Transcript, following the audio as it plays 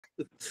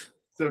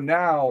So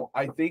now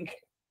I think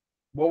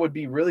what would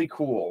be really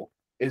cool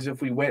is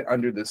if we went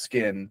under the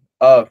skin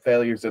of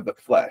failures of the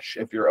flesh,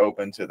 if you're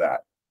open to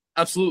that.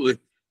 Absolutely.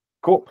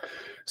 Cool.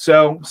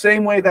 So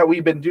same way that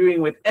we've been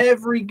doing with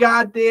every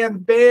goddamn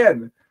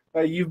band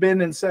that you've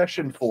been in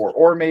session for,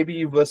 or maybe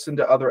you've listened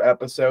to other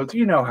episodes.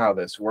 You know how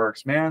this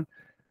works, man.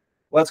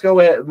 Let's go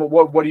ahead.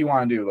 What do you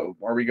want to do?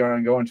 Are we going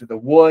to go into the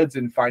woods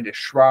and find a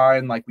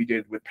shrine like we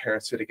did with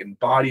parasitic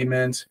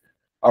embodiment?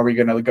 Are we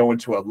going to go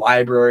into a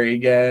library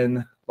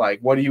again?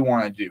 Like, what do you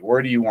want to do?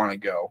 Where do you want to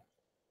go?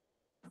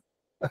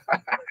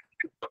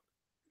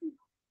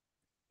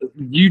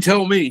 You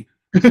tell me.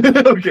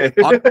 Okay.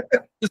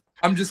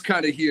 I'm just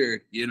kind of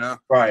here, you know?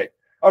 Right.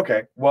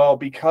 Okay. Well,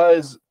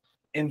 because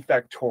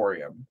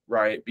Infectorium,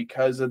 right?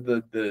 Because of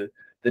the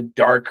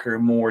darker,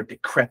 more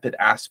decrepit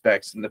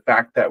aspects, and the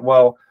fact that,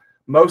 well,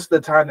 most of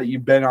the time that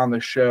you've been on the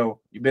show,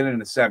 you've been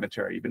in a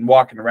cemetery. You've been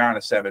walking around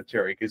a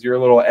cemetery because you're a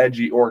little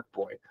edgy orc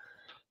boy.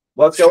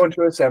 Let's go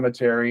into a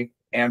cemetery,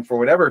 and for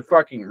whatever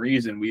fucking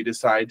reason, we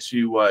decide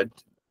to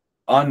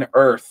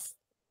unearth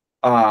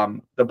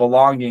the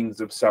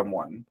belongings of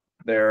someone.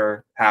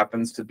 There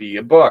happens to be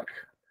a book,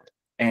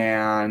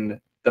 and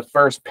the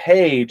first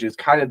page is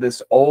kind of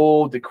this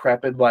old,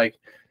 decrepit, like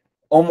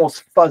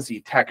almost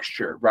fuzzy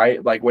texture,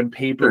 right? Like when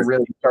paper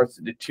really starts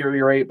to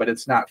deteriorate, but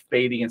it's not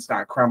fading, it's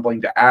not crumbling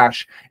to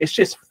ash, it's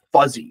just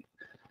fuzzy.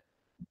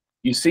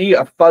 You see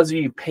a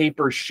fuzzy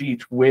paper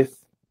sheet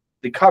with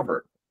the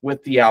cover,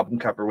 with the album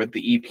cover, with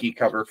the EP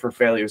cover for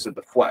Failures of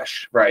the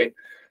Flesh, right?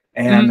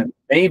 And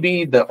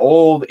maybe the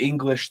old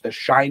English, the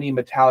shiny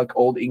metallic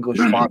old English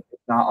font is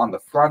not on the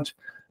front,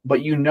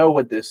 but you know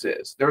what this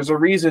is. There's a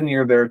reason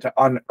you're there to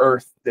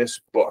unearth this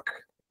book.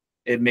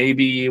 It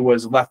maybe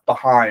was left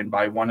behind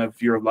by one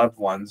of your loved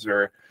ones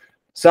or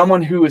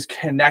someone who is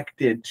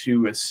connected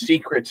to a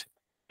secret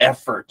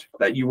effort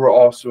that you were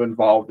also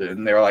involved in.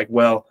 And they're like,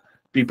 well,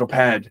 be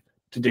prepared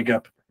to dig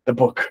up the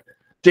book.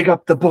 Dig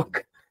up the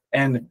book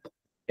and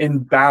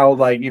bow,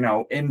 like, you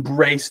know,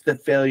 embrace the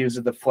failures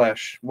of the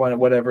flesh,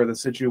 whatever the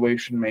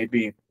situation may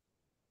be.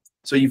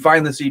 So you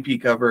find this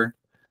EP cover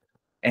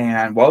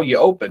and, well, you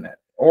open it.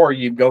 Or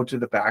you go to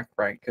the back,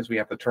 right? Because we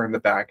have to turn the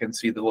back and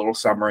see the little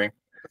summary.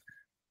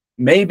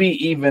 Maybe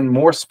even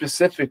more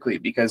specifically,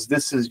 because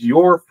this is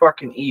your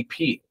fucking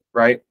EP,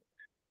 right?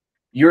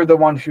 You're the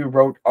one who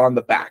wrote on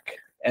the back.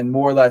 And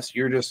more or less,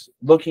 you're just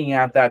looking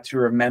at that to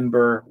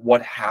remember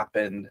what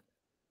happened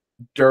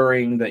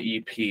during the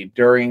EP,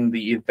 during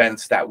the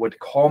events that would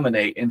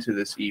culminate into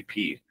this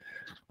EP.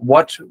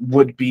 What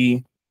would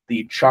be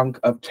the chunk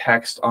of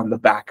text on the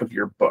back of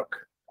your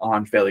book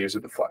on Failures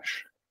of the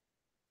Flesh?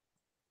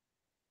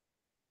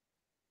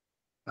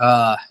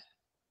 Man,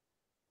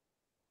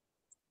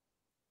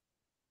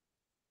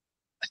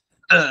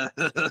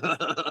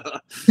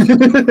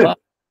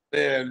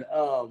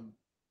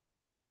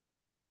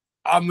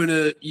 I'm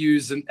gonna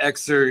use an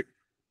excerpt,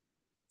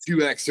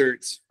 two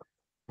excerpts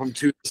from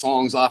two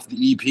songs off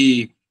the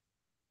EP,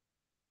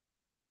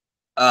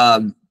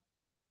 to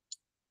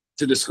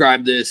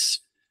describe this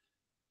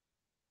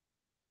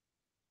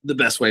the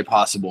best way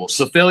possible.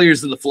 So,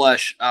 Failures of the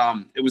Flesh,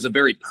 it was a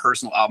very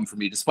personal album for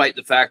me, despite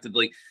the fact that,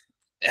 like,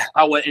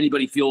 what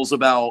anybody feels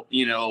about,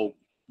 you know,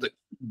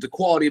 the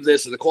quality of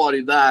this or the quality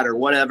of that or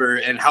whatever,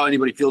 and how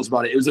anybody feels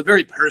about it. It was a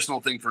very personal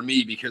thing for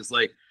me because,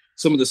 like,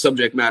 some of the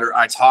subject matter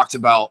I talked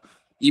about,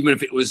 even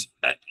if it was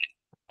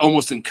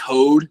almost in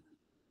code,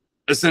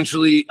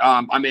 essentially,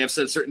 I may have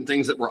said certain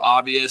things that were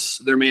obvious.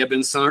 There may have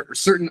been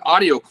certain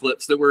audio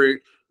clips that were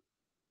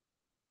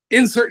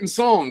in certain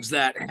songs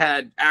that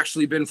had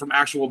actually been from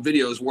actual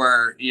videos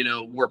where, you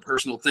know, were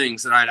personal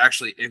things that I'd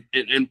actually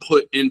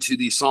input into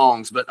these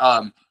songs. But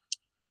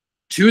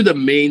two of the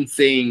main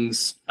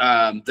things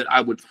that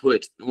I would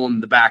put on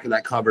the back of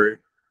that cover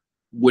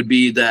would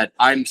be that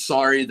I'm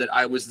sorry that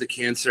I was the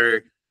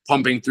cancer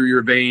pumping through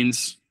your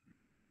veins,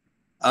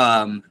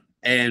 and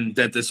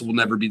that this will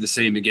never be the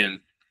same again.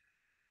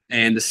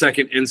 And the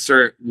second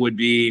insert would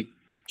be,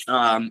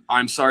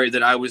 I'm sorry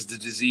that I was the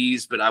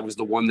disease, but I was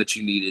the one that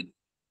you needed.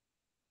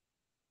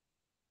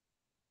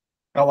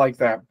 I like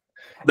that.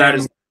 That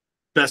is the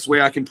best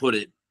way I can put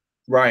it.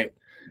 Right.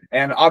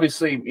 And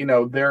obviously, you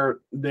know,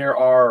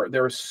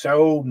 there's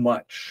so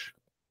much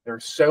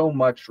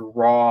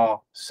raw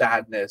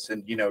sadness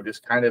and, you know,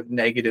 just kind of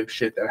negative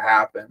shit that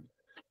happened.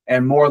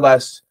 And more or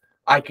less,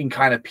 I can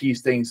kind of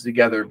piece things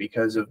together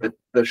because of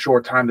the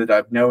short time that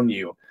I've known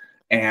you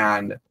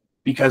and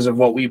because of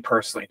what we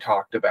personally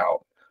talked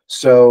about.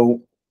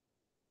 So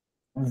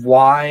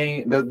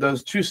why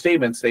those two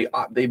statements,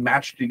 they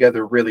match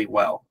together really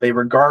well. They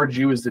regard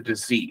you as the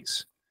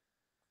disease,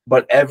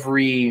 but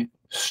every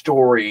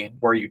story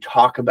where you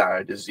talk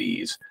about a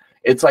disease,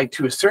 it's like,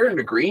 to a certain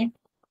degree,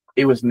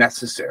 it was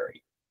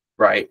necessary,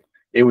 right?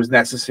 It was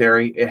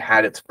necessary. It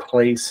had its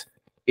place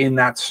in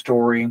that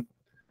story.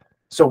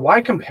 So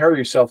why compare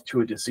yourself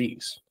to a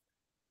disease?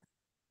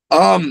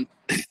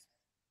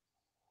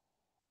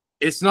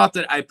 It's not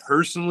that I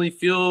personally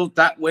feel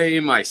that way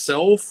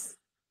myself.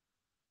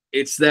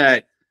 It's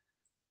that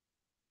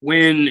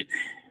when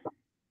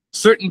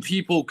certain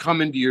people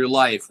come into your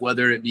life,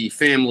 whether it be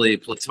family,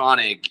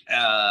 platonic,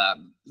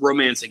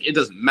 romantic, it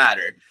doesn't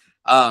matter.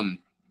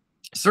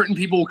 Certain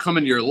people will come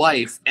into your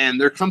life, and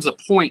there comes a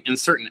point in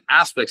certain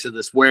aspects of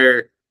this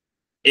where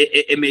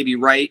it may be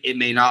right, it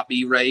may not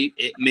be right,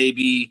 it may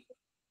be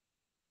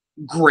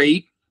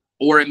great,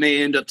 or it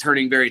may end up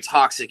turning very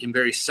toxic and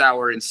very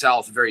sour and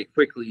south very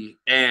quickly.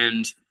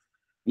 And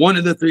one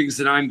of the things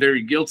that I'm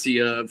very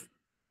guilty of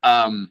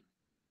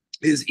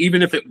is,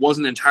 even if it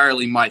wasn't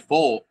entirely my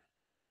fault,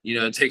 you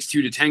know, it takes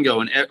two to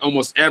tango, and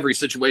almost every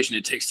situation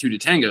it takes two to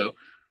tango.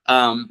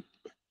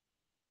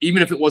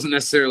 Even if it wasn't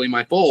necessarily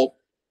my fault,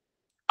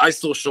 I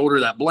still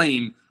shoulder that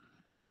blame.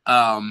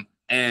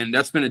 And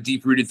that's been a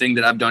deep-rooted thing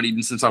that I've done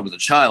even since I was a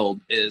child,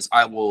 is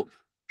I will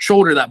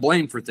shoulder that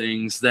blame for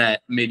things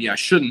that maybe I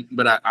shouldn't,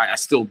 but I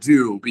still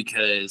do,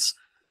 because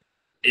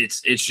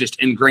it's just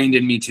ingrained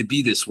in me to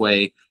be this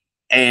way.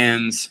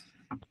 And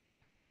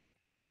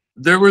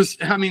there was,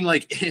 I mean,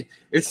 like,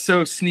 it's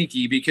so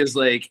sneaky, because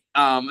like,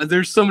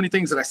 there's so many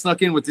things that I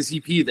snuck in with this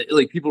EP that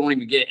like people don't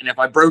even get. And if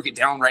I broke it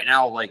down right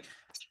now, like,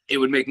 it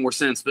would make more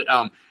sense. But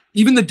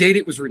even the date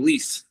it was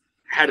released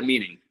had a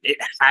meaning. It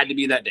had to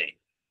be that day.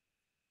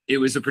 It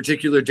was a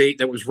particular date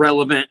that was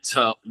relevant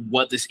to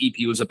what this EP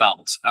was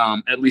about,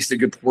 at least a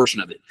good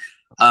portion of it.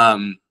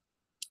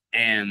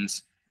 And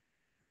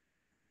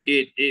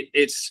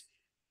it's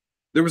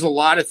there was a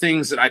lot of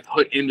things that I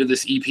put into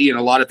this EP, and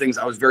a lot of things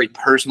I was very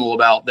personal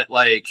about, that,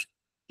 like,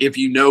 if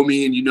you know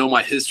me and you know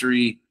my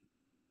history,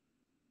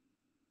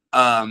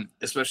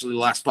 especially the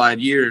last 5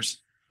 years,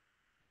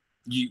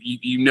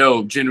 you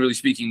know, generally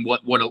speaking,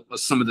 what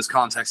some of this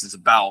context is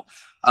about.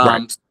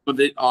 Right. Some of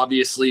it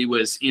obviously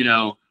was, you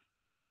know,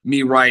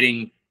 me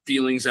writing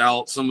feelings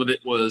out. Some of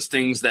it was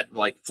things that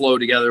like flow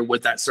together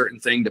with that certain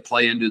thing to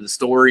play into the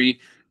story.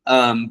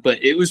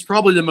 But it was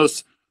probably the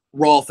most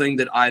raw thing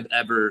that I've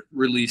ever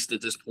released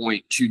at this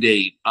point to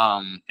date.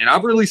 And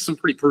I've released some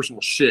pretty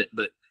personal shit,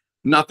 but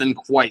nothing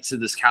quite to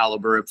this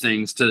caliber of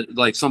things, to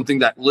like something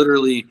that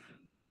literally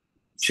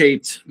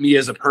shaped me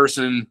as a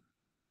person,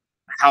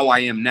 how I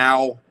am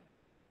now,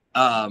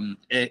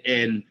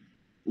 and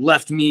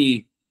left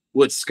me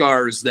with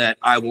scars that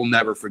I will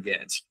never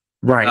forget.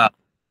 Right.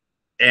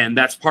 And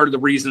that's part of the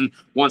reason,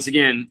 once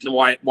again,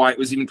 why it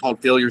was even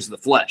called Failures of the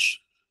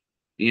Flesh.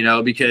 You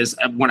know, because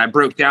when I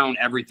broke down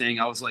everything,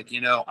 I was like,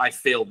 you know, I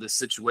failed this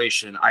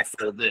situation. I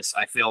failed this.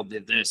 I failed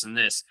did this and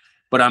this.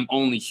 But I'm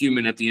only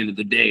human at the end of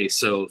the day.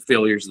 So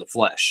failures of the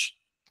flesh.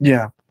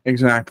 Yeah,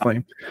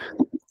 exactly.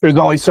 There's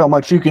only so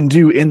much you can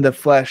do in the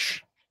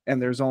flesh,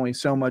 and there's only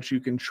so much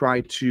you can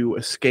try to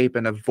escape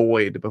and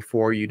avoid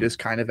before you just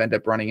kind of end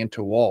up running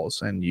into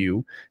walls. And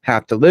you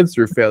have to live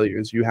through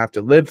failures. You have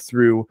to live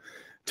through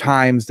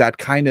times that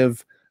kind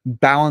of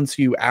balance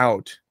you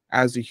out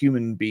as a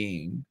human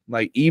being.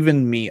 Like,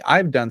 even me,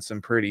 I've done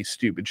some pretty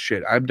stupid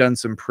shit. I've done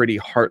some pretty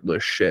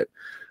heartless shit.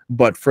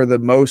 But for the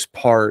most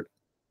part,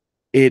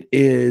 it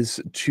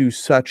is to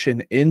such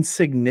an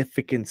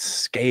insignificant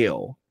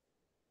scale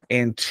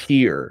and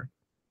tier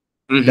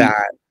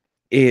that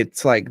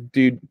it's like,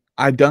 dude,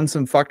 I've done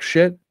some fucked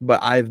shit,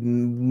 but I've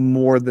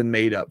more than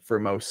made up for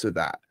most of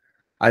that.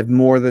 I've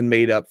more than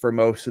made up for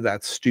most of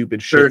that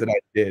stupid shit that I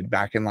did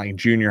back in like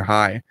junior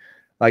high.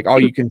 Like,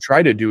 all you can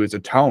try to do is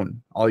atone.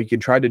 All you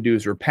can try to do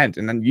is repent.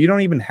 And then you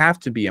don't even have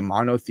to be a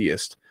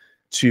monotheist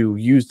to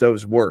use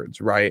those words,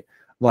 right?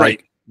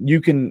 Like,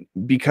 you can,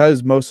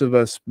 because most of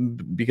us,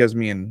 because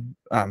me and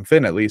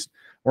Finn at least,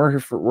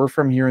 we're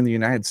from here in the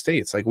United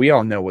States. Like, we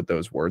all know what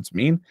those words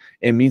mean.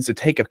 It means to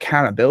take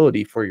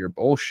accountability for your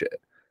bullshit.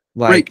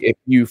 Like, if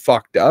you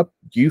fucked up,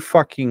 you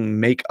fucking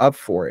make up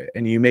for it.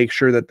 And you make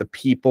sure that the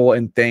people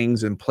and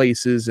things and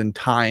places and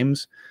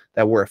times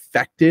that were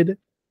affected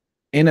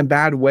in a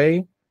bad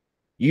way,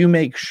 you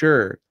make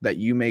sure that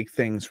you make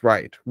things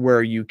right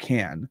where you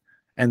can.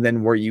 And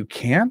then where you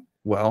can't,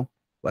 well,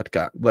 let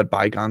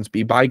bygones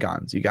be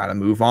bygones. You got to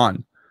move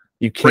on.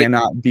 You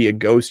cannot be a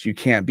ghost. You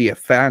can't be a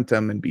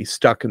phantom and be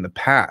stuck in the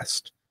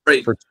past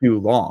for too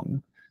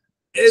long.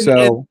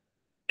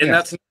 And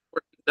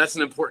that's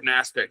an important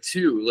aspect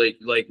too.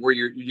 Like where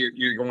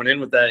you're going in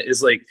with that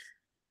is like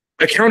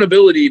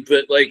accountability,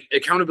 but like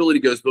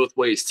accountability goes both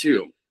ways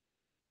too.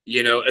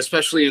 You know,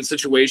 especially in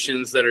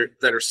situations that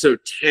are so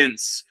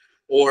tense,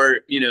 or,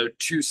 you know,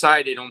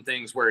 two-sided on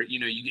things where, you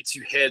know, you get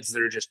two heads that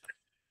are just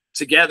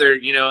together,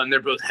 you know, and they're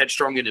both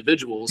headstrong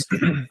individuals.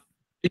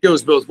 It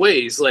goes both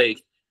ways.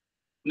 Like,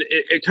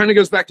 it kind of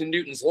goes back to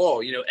Newton's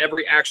law. You know,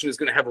 every action is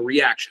going to have a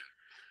reaction.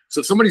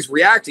 So if somebody's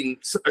reacting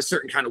a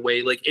certain kind of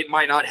way, like, it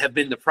might not have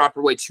been the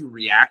proper way to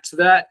react to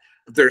that,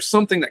 but there's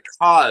something that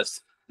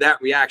caused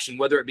that reaction,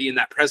 whether it be in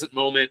that present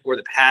moment or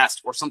the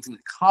past, or something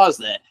that caused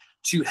that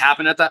to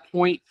happen at that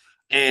point.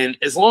 And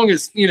as long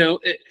as, you know,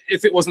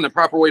 if it wasn't the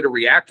proper way to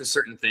react to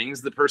certain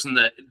things, the person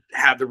that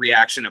had the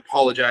reaction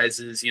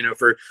apologizes, you know,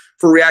 for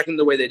reacting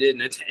the way they did,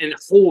 and it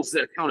holds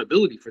the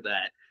accountability for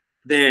that,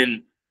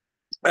 then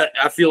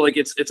I feel like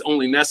it's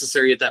only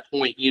necessary at that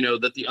point, you know,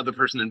 that the other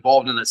person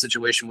involved in that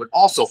situation would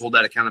also hold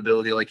that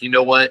accountability. Like, you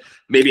know what,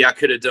 maybe I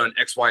could have done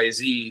X, Y,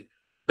 Z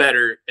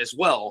better as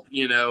well,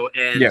 you know.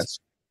 And Yes.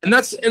 and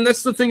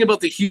that's the thing about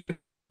the human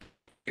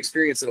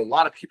experience that a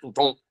lot of people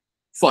don't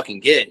fucking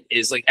get,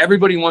 is like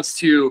everybody wants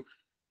to,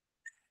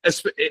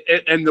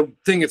 and the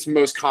thing that's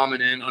most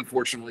common in,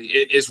 unfortunately,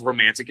 is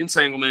romantic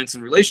entanglements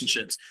and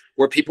relationships,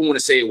 where people want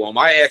to say, well,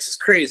 my ex is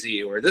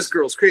crazy, or this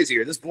girl's crazy,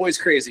 or this boy's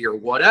crazy, or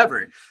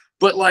whatever.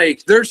 But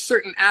like, there's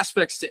certain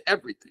aspects to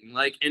everything,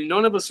 like, and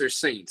none of us are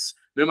saints.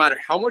 No matter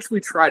how much we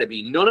try to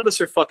be, none of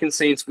us are fucking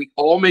saints. We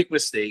all make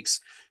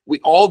mistakes. We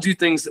all do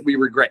things that we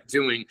regret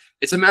doing.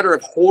 It's a matter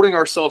of holding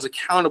ourselves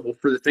accountable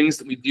for the things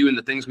that we do and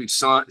the things we've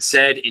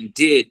said and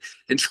did,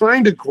 and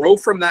trying to grow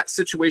from that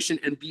situation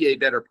and be a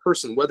better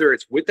person, whether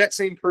it's with that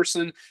same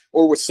person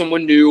or with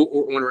someone new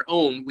or on our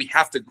own. We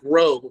have to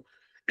grow.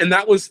 And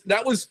that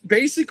was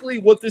basically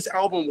what this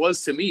album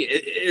was to me.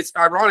 It's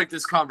ironic,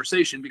 this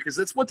conversation, because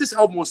that's what this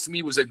album was to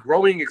me, was a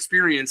growing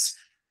experience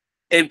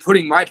and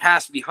putting my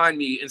past behind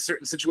me and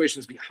certain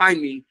situations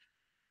behind me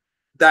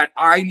that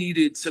I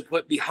needed to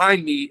put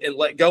behind me and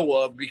let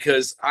go of,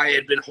 because I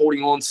had been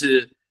holding on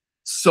to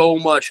so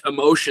much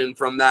emotion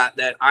from that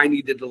I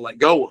needed to let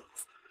go of.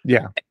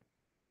 Yeah.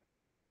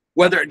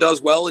 Whether it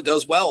does well, it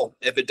does well.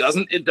 If it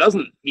doesn't, it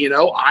doesn't. You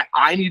know,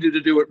 I needed to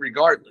do it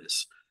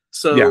regardless.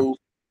 So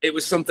it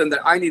was something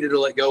that I needed to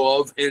let go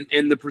of. And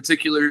in the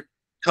particular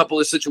couple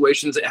of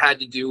situations it had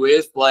to do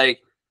with, like,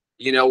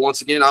 you know,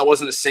 once again, I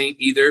wasn't a saint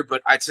either,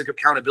 but I took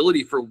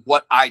accountability for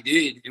what I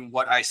did and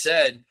what I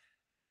said.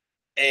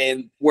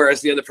 And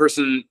whereas the other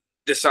person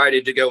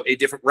decided to go a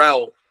different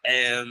route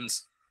and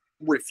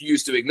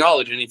refused to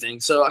acknowledge anything.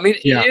 So, I mean,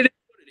 it is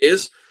what it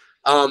is.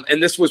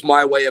 And this was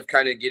my way of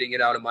kind of getting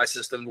it out of my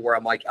system, where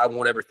I'm like, I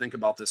won't ever think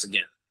about this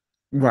again.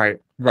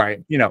 Right.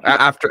 You know,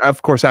 after,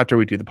 of course, after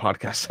we do the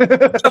podcast.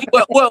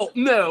 well,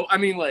 no, I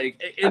mean,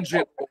 like, in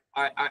general,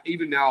 I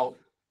even now,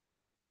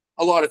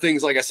 a lot of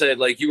things, like I said,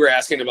 like you were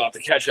asking about the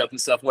catch up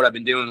and stuff, what I've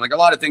been doing, like a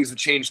lot of things have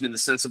changed in the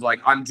sense of like,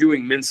 I'm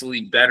doing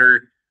mentally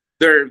better.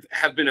 There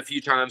have been a few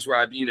times where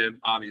I've, you know,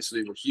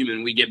 obviously we're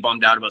human, we get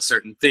bummed out about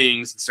certain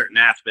things and certain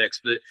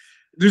aspects, but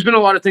there's been a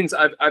lot of things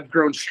I've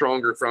grown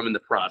stronger from in the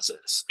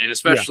process, and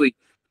especially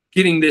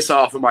getting this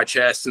off of my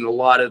chest and a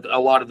lot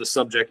of the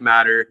subject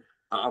matter.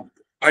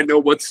 I know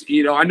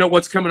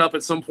what's coming up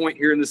at some point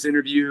here in this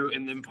interview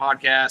and then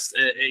podcast.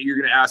 You're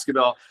going to ask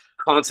about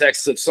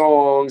contexts of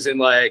songs and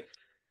like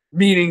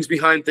meanings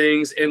behind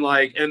things, and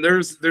like, and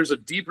there's a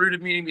deep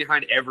rooted meaning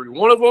behind every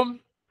one of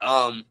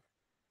them.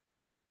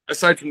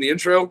 Aside from the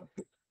intro.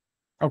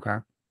 Okay.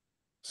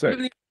 So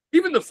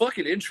even the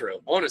fucking intro,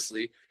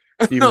 honestly.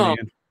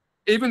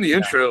 Even the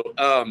intro,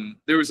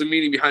 there was a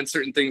meaning behind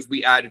certain things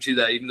we added to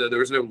that, even though there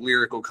was no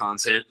lyrical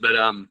content. But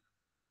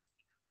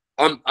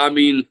I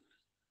mean,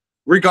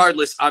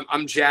 regardless,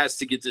 I'm jazzed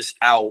to get this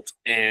out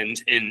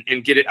and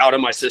get it out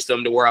of my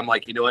system to where I'm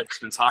like, you know what, it's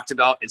been talked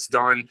about, it's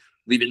done.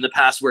 Leave it in the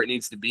past where it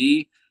needs to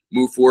be.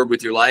 Move forward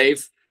with your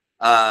life.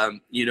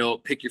 You know,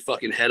 pick your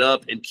fucking head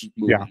up and keep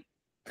moving. Yeah.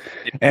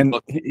 And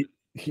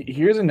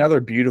here's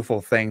another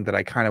beautiful thing that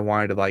I kind of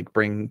wanted to like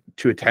bring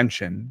to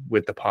attention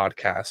with the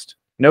podcast.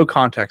 No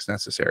context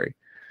necessary.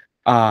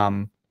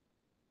 I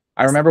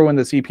remember when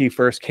this EP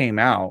first came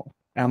out,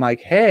 and I'm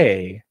like,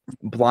 hey,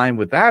 Blind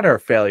with That are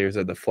failures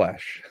of the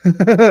flesh.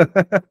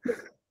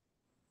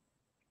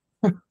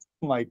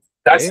 Like,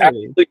 that's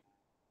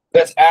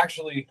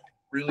actually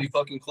really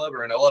fucking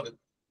clever, and I love it.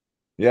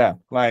 Yeah,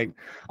 like,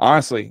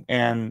 honestly.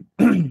 And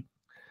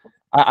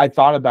I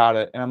thought about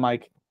it, and I'm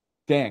like,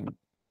 dang,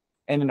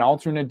 in an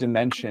alternate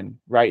dimension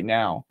right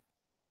now,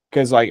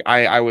 because like I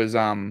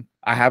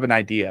have an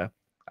idea.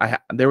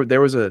 There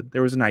was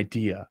an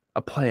idea,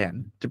 a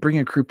plan to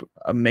bring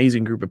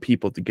amazing group of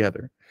people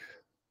together.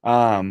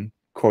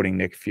 Quoting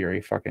Nick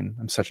Fury,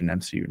 I'm such an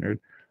MCU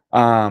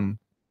nerd.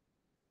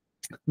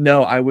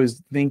 No, I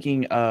was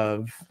thinking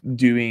of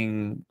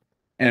doing,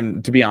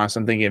 and to be honest,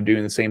 I'm thinking of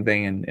doing the same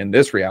thing in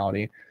this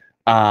reality.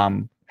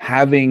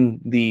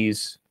 Having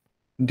these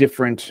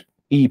different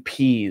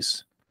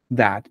EPs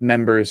that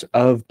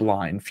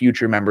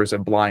future members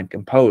of Blind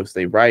compose,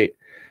 they write,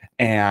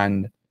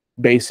 and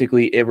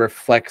basically it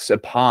reflects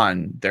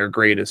upon their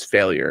greatest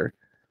failure.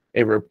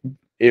 It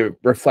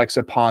reflects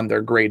upon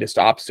their greatest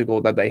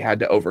obstacle that they had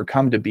to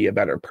overcome to be a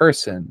better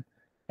person.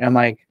 And I'm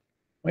like,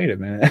 wait a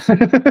minute.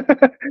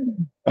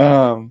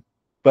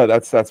 But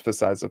that's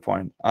besides the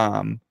point.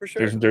 For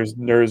sure.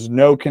 There's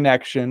no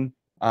connection.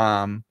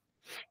 At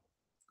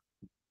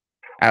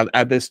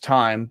this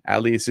time,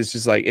 at least, it's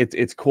just like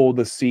it's cool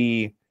to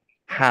see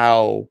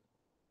how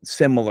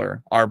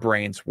similar our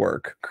brains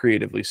work,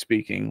 creatively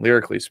speaking,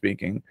 lyrically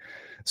speaking.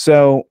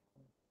 So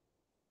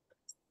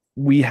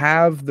we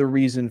have the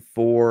reason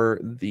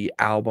for the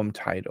album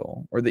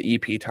title or the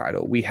EP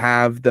title. We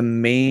have the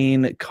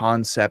main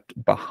concept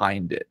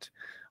behind it.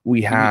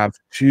 We have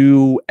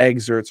two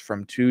excerpts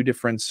from two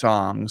different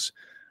songs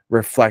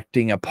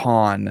reflecting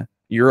upon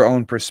your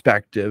own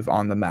perspective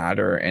on the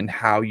matter and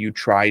how you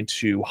try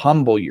to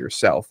humble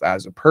yourself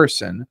as a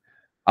person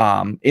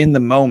in the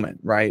moment,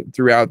 right?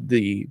 Throughout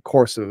the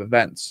course of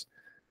events.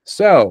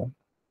 So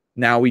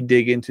now we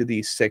dig into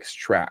these 6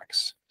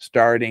 tracks.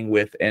 starting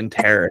with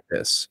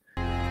Enteritus.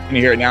 Can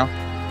you hear it now?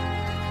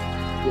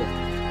 Yeah.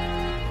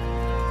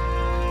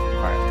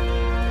 All right.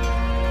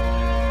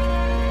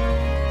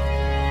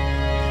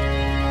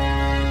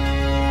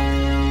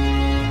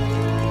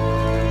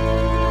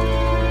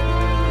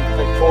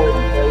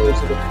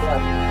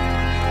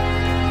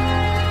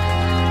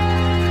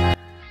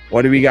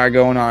 What do we got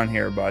going on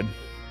here, bud?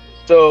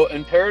 So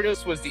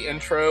Imperatus was the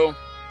intro,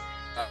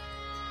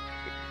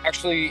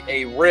 actually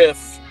a riff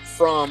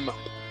from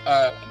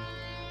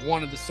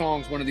one of the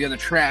songs, one of the other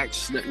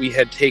tracks that we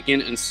had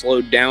taken and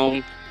slowed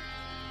down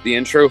the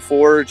intro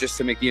for, just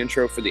to make the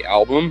intro for the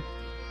album.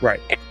 Right.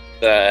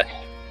 And,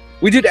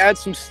 we did add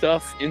some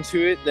stuff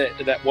into it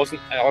that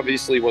wasn't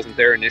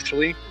there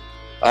initially.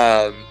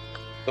 The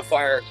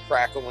fire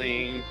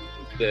crackling,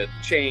 the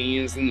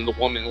chains, and the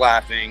woman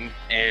laughing.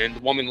 And the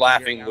woman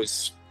laughing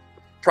was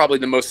probably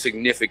the most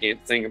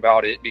significant thing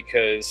about it,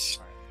 because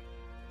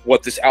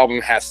what this album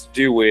has to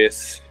do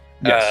with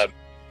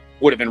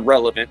would have been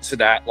relevant to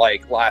that,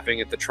 like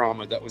laughing at the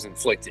trauma that was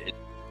inflicted.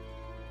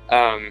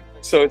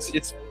 So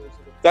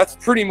that's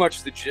pretty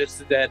much the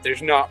gist of that.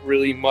 There's not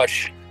really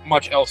much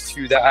else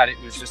to that. It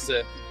was just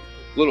a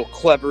little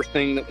clever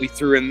thing that we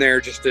threw in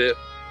there just to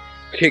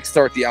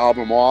kickstart the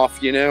album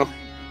off, you know.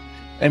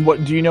 And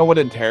what do you know what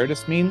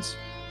Enteritus means?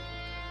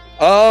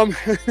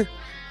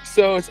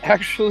 So it's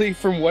actually,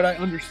 from what I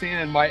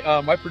understand,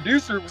 my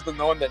producer was the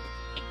one that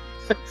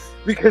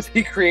because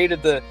he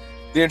created the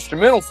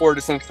instrumental for it,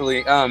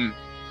 essentially.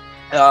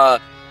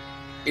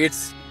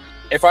 It's,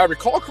 if I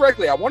recall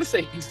correctly, I want to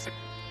say he's.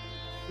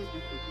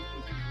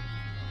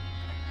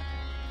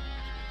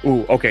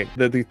 Ooh, okay.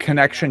 The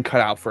connection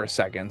cut out for a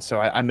second, so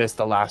I missed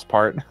the last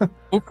part.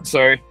 Oops,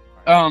 sorry.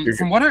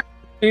 From what I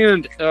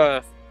understand,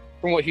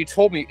 from what he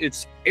told me,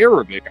 it's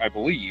Arabic, I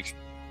believe.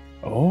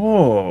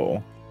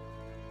 Oh.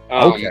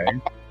 Okay.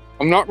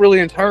 I'm not really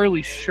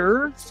entirely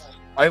sure.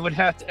 I would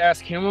have to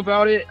ask him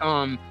about it.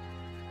 I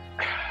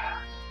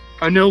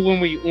know when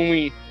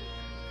we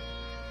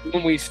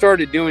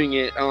started doing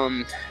it,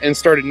 and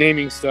started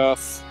naming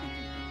stuff,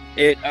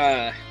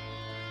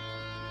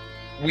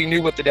 we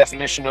knew what the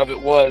definition of it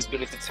was, but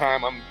at the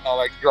time I'm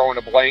like drawing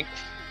a blank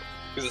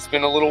because it's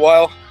been a little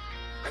while.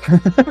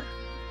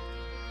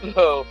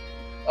 So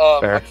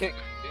I can't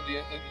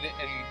give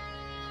an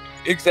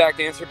exact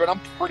answer, but I'm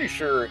pretty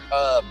sure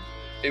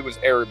it was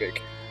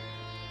Arabic.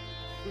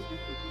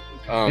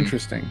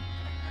 Interesting.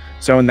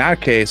 So in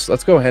that case,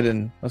 let's go ahead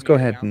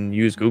and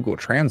use Google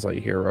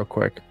Translate here real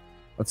quick.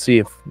 Let's see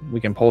if we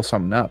can pull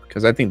something up,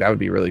 because I think that would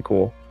be really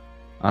cool.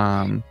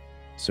 So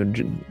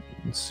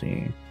let's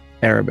see,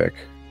 Arabic.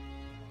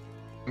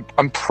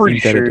 I'm pretty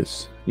sure.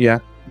 Yeah.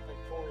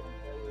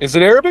 Is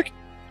it Arabic?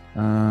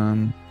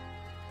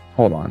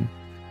 Hold on.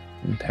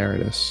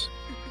 Enteritus.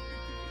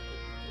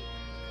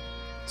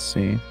 Let's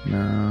see.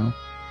 No.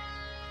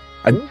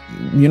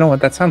 You know what?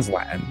 That sounds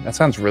Latin. That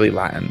sounds really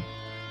Latin.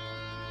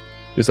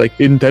 Just like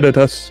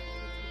Enteritus.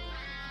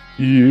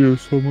 You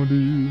somebody.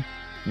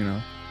 You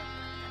know.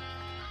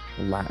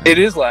 Latin. It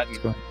is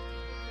Latin.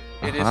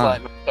 It is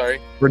Latin. Sorry.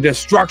 For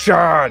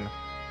destruction.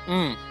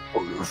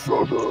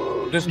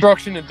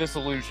 Destruction and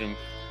disillusion.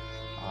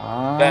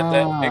 That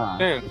makes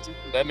sense.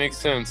 That makes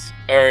sense.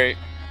 All right.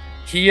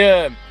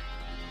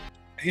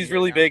 He's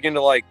really big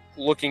into like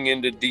looking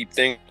into deep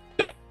things.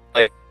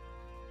 Like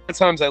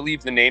sometimes I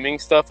leave the naming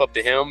stuff up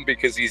to him,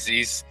 because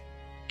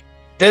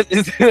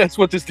that's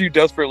what this dude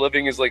does for a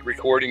living, is like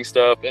recording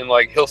stuff, and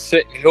like he'll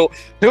sit and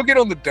he'll get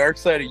on the dark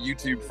side of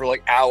YouTube for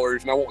like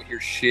hours, and I won't hear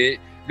shit.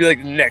 Be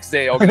like, the next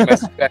day I'll get a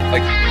message back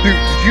like, dude,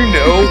 did you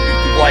know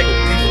like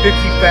these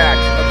 50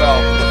 facts about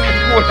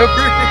whatever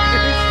it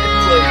is?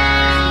 It's like,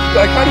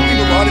 I kind of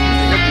think a lot of it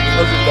to him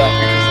because of that,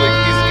 because like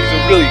he's a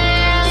really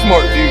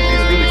smart dude.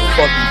 He's really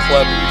fucking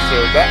clever. So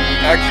that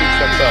actually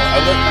checks out.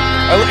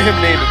 I let him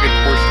name a good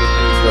portion of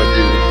things that I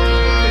do.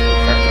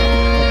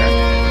 Okay.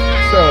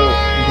 So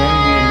then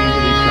we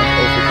immediately jump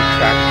over to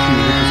track 2,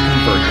 which is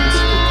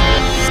Convergence.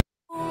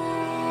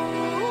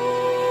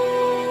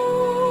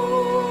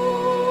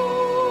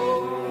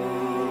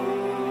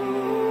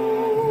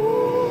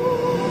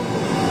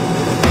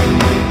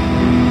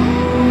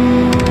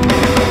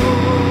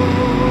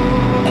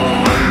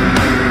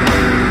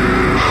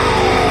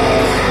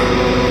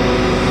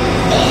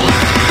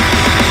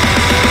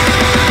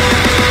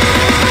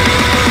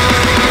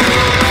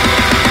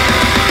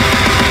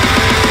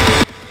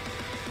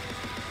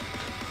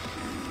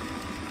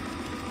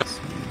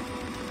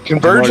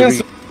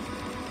 Convergence.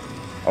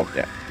 Oh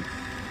yeah.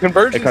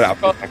 Convergence It cut out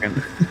for a is second.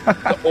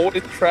 the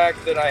oldest track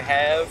that I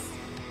have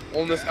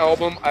on this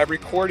album. I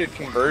recorded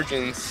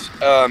Convergence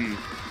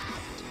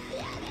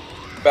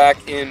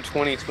back in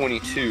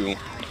 2022,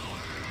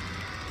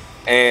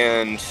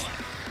 and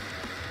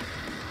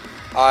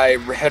I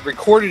had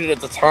recorded it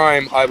at the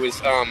time. I was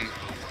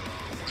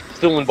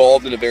still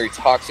involved in a very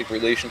toxic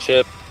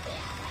relationship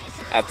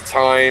at the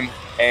time,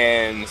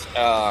 and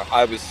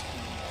I was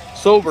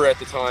sober at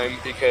the time,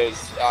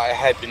 because I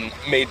had been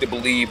made to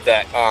believe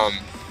that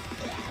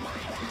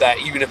that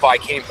even if I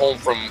came home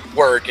from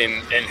work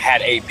and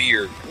had a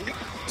beer,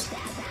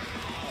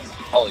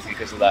 probably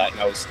because of that,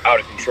 and I was out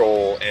of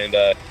control, and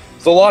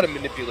there's a lot of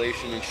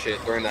manipulation and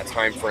shit during that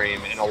time frame,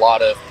 and a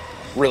lot of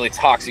really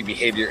toxic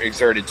behavior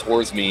exerted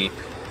towards me,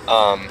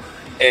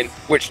 and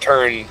which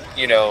turn,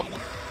 you know,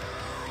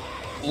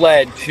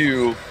 led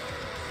to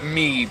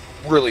me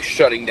really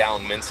shutting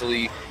down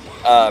mentally.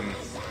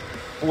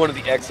 One of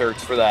the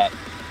excerpts for that,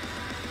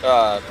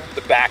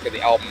 the back of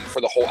the album,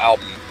 for the whole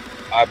album,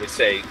 I would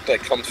say, that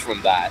comes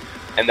from that.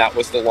 And that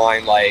was the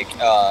line, like,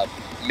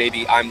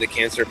 maybe I'm the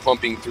cancer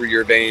pumping through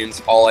your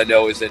veins. All I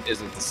know is it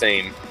isn't the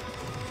same.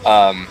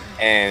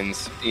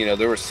 And, you know,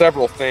 there were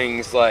several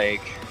things,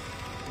 like,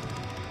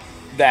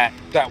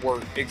 that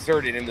were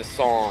exerted in the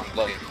song,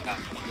 like,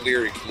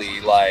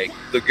 lyrically, like,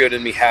 the good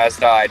in me has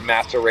died,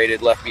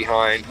 macerated, left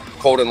behind,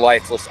 cold and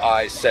lifeless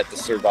eyes set to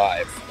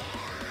survive.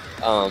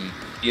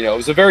 You know, it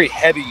was a very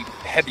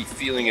heavy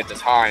feeling at the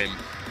time,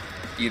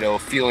 you know,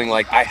 feeling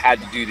like I had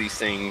to do these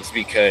things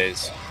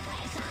because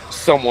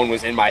someone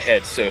was in my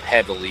head so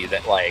heavily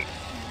that, like,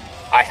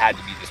 I had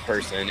to be this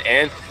person.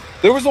 And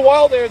there was a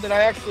while there that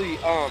I actually,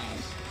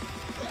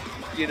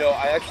 you know,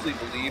 I actually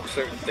believed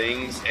certain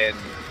things and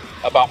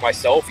about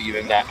myself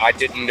even that I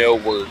didn't know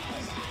were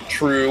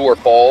true or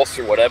false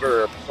or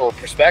whatever, or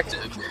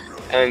perspective.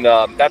 And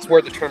that's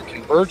where the term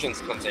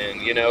convergence comes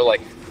in, you know, like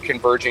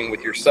converging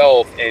with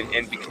yourself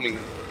and becoming,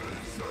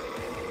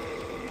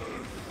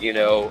 you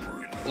know,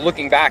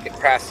 looking back at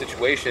past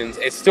situations,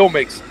 it's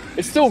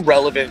still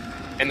relevant.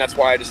 And that's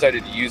why I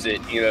decided to use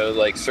it, you know,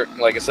 like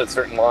I said,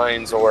 certain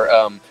lines, or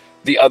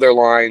the other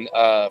line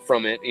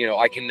from it, you know,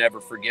 I can never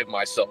forgive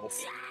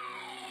myself,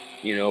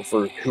 you know,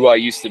 for who I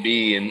used to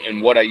be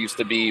and what I used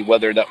to be,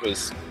 whether that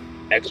was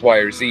X, Y,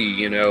 or Z,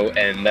 you know,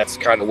 and that's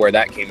kind of where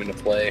that came into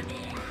play.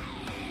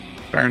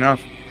 Fair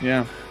enough.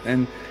 Yeah.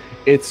 And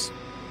it's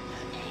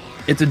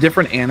a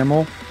different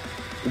animal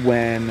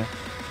when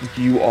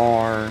you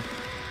are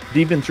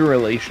deep into a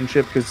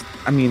relationship, because,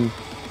 I mean,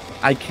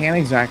 I can't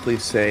exactly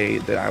say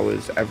that I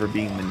was ever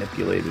being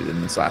manipulated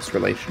in this last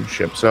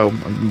relationship. So,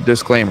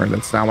 disclaimer,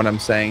 that's not what I'm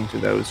saying to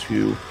those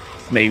who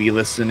may be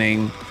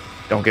listening.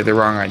 Don't get the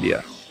wrong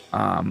idea.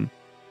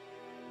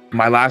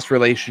 My last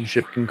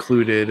relationship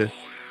concluded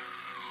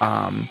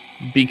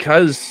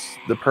because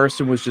the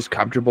person was just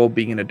comfortable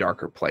being in a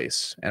darker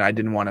place, and I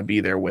didn't want to be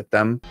there with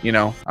them. You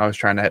know, I was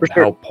trying to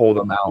help pull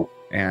them out,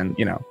 and,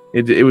 you know,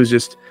 it was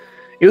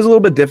a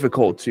little bit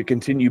difficult to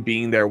continue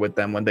being there with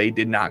them when they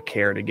did not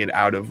care to get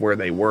out of where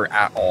they were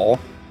at all.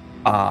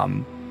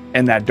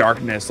 And that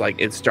darkness, like,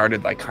 it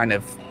started, like, kind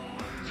of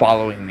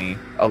following me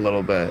a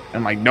little bit.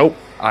 I'm like, nope,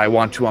 I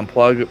want to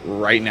unplug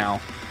right now.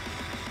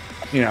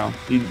 You know,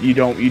 you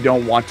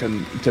don't want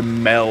to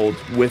meld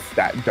with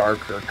that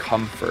darker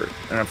comfort.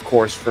 And of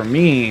course, for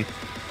me,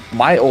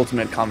 my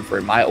ultimate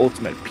comfort, my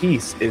ultimate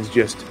peace is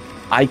just,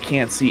 I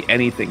can't see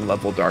anything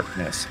level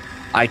darkness.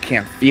 I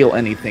can't feel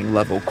anything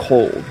level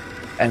cold.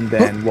 And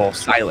then, well,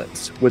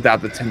 silence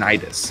without the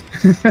tinnitus.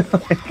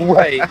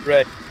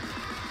 Right.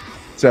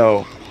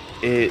 So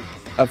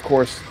of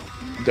course,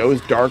 those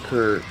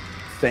darker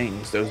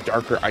things, those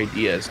darker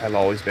ideas have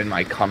always been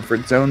my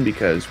comfort zone,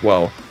 because,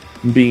 well,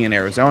 being in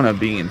Arizona,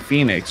 being in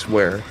Phoenix,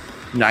 where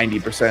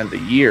 90% of the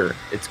year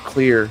it's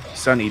clear,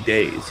 sunny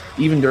days,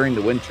 even during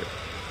the winter.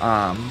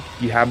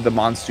 You have the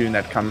monsoon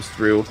that comes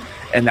through,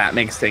 and that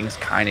makes things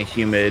kind of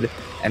humid.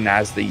 And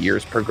as the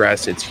years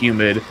progress, it's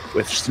humid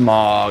with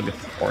smog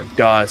or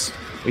dust.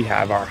 We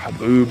have our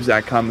haboobs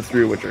that come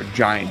through, which are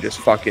giant, just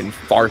fucking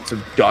farts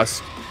of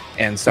dust.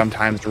 And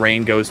sometimes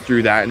rain goes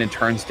through that and it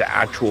turns to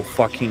actual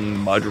fucking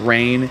mud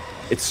rain.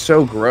 It's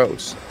so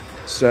gross.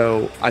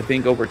 So I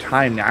think over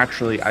time,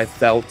 naturally, I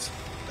felt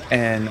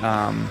and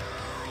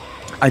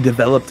I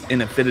developed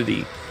an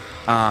affinity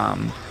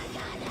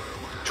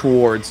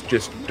towards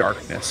just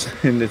darkness.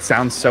 And it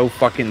sounds so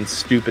fucking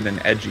stupid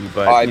and edgy,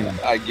 but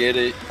I get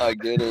it.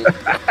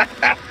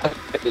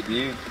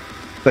 Dude.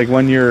 Like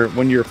when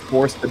you're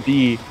forced to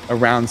be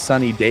around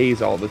sunny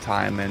days all the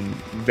time and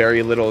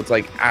very little, it's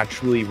like,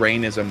 actually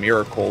rain is a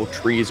miracle,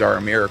 trees are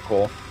a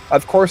miracle.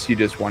 Of course you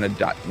just want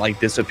to like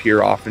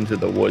disappear off into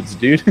the woods,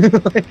 dude.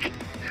 Like,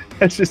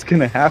 that's just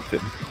gonna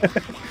happen.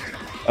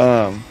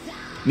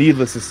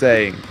 Needless to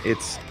say,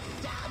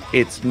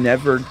 it's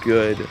never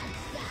good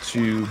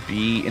to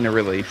be in a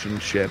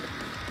relationship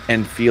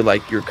and feel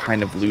like you're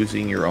kind of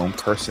losing your own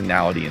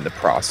personality in the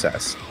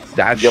process.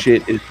 That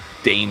shit is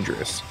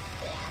dangerous.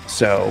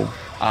 So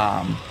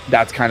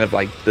that's kind of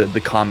like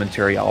the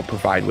commentary I'll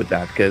provide with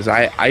that, because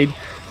I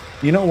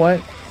you know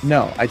what?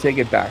 No, I take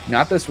it back.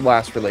 Not this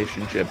last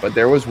relationship, but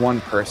there was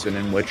one person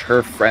in which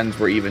her friends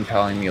were even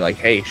telling me, like,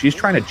 hey, she's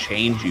trying to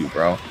change you,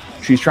 bro.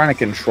 She's trying to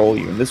control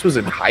you. And this was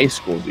in high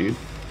school, dude.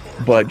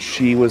 But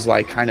she was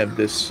like kind of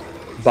this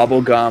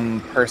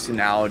bubblegum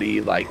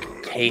personality,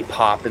 like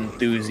K-pop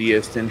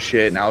enthusiast and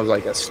shit. And I was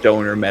like a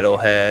stoner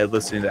metalhead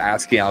listening to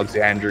Asking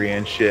Alexandria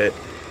and shit.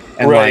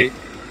 And like,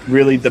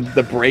 really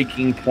the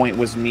breaking point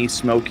was me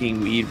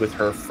smoking weed with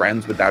her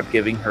friends without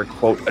giving her,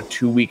 quote, a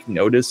 2-week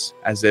notice,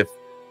 as if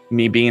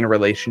me being in a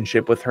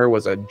relationship with her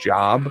was a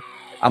job.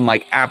 I'm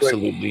like,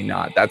 absolutely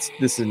not.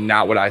 This is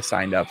not what I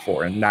signed up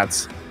for. And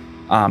that's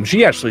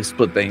She actually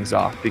split things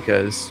off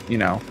because, you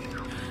know,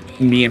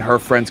 me and her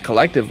friends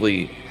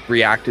collectively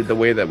reacted the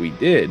way that we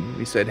did.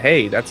 We said,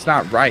 hey, that's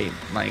not right.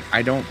 Like,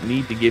 I don't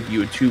need to give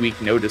you a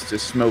 2-week notice to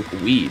smoke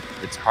weed.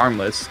 It's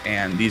harmless,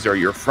 and these are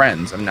your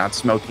friends. I'm not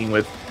smoking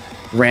with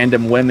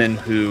random women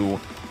who,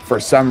 for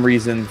some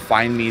reason,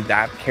 find me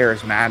that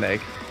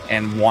charismatic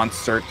and want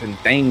certain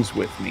things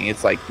with me.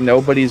 It's like,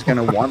 nobody's going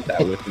to want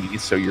that with me,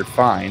 so you're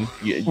fine.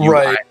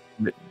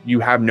 You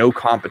have no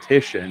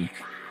competition.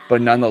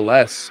 But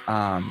nonetheless,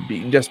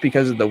 just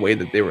because of the way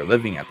that they were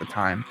living at the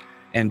time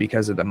and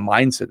because of the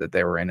mindset that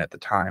they were in at the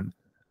time,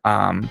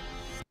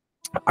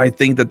 I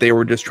think that they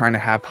were just trying to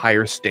have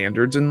higher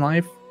standards in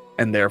life,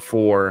 and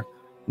therefore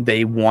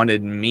they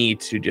wanted me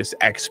to just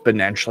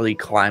exponentially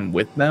climb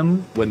with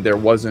them when there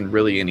wasn't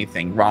really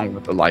anything wrong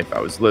with the life I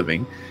was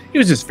living. It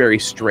was just very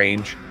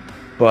strange.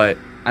 But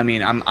I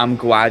mean, I'm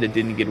glad it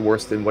didn't get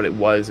worse than what it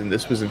was, and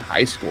this was in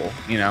high school,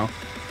 you know.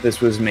 This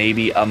was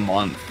maybe a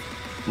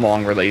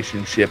month-long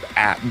relationship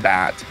at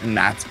bat, and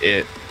that's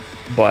it.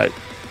 But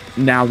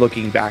now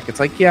looking back,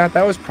 it's like, yeah,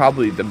 that was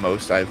probably the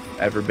most I've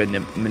ever been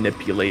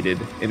manipulated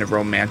in a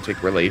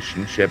romantic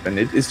relationship, and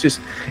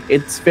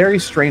it's very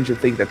strange to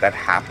think that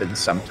happens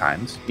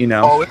sometimes, you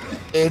know. Oh,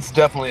 it's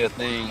definitely a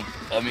thing.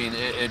 I mean,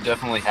 it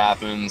definitely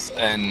happens,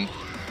 and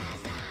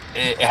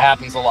it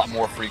happens a lot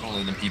more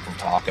frequently than people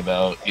talk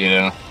about, you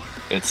know.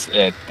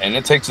 And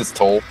it takes its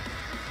toll.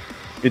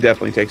 It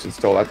definitely takes its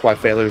toll. That's why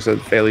failures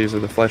of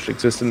the flesh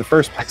exist in the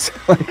first place.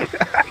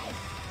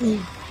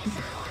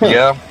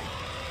 Yeah.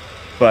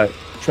 But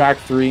track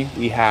 3,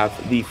 we have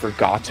The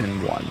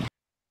Forgotten One.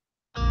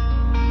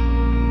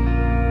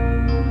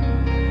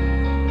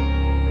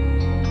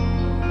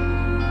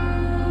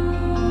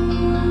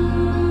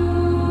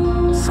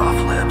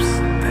 Soft lips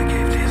that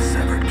gave to a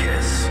severed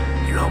kiss.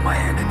 You held my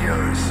hand in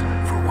yours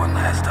for one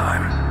last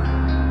time.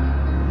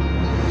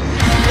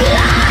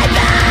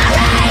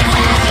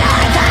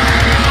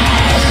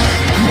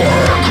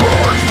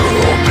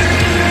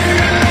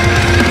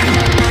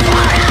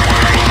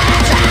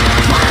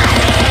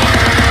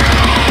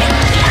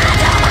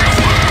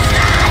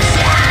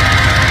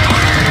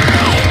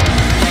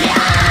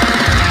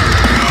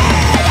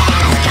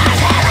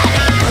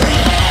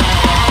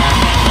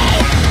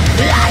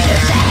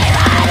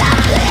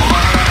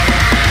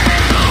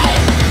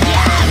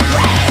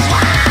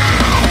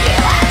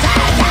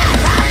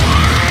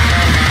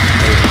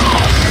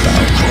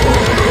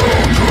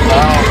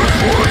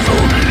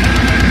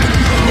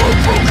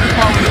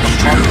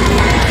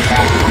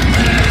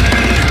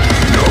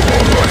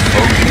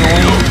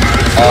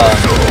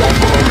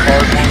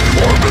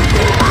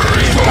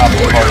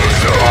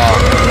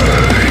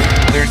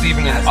 There's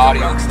even an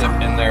audio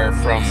clip in there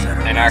from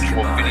an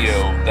actual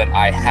video that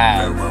I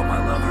have,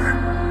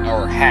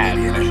 or had,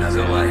 I should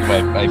say.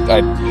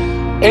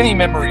 Any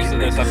memories of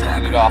this, I've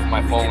deleted off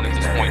my phone at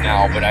this point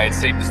now, but I had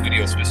saved this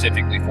video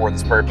specifically for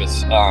this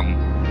purpose. You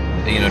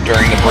know,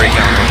 during the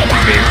breakdown, it was an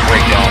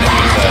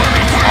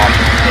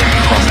audio clip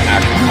from an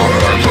actual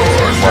conversation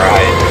where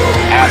I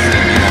asked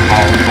him, you know,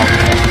 how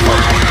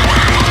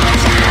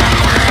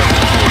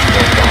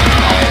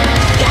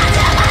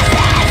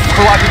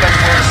for lack of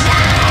better words,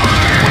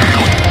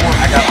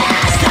 I got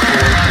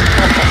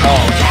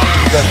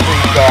the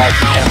three gods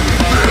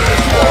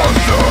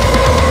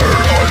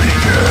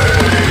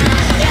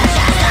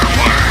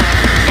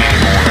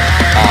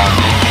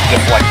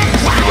deflecting the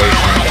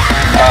situation.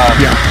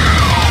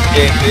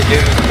 It was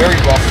very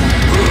rough.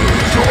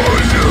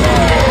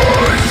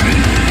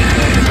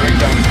 The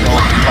breakdown is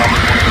probably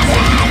one of the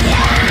most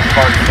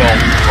heartfelt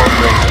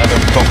heartbreaks I've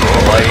ever felt in my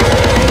life.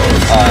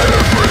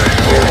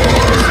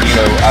 You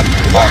know, I'm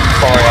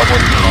sorry I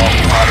wasn't enough,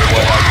 no matter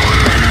what I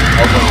did.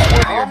 I wasn't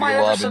worthy of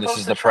your love, and this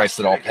is the price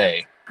that I'll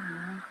pay.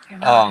 And you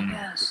know,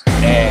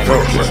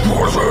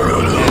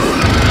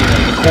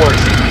 the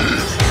chorus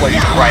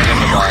plays right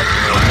into that.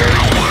 You know, very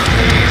sweet.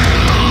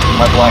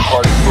 My black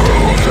heart is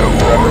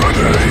forever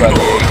confused by the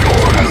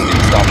angels, and my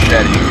skin stopped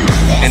shedding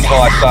until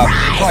I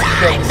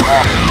shed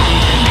off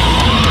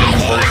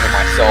this version of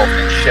myself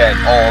and shed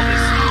all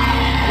this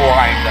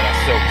grime that I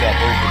soaked up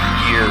over the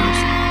years,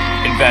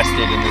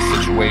 invested in this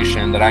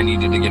situation that I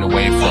needed to get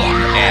away from.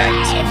 And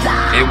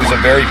it was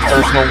a very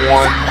personal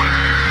one.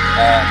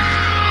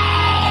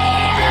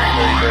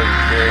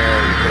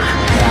 Very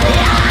personal one.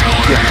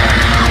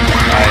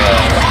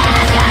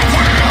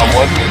 I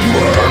wasn't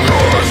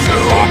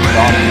talking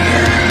about it.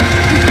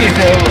 You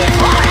know,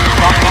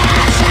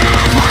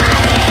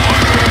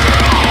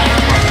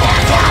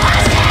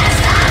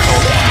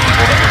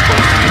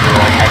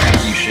 I think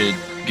you should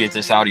get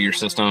this out of your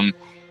system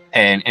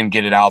and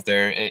get it out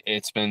there.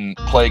 It's been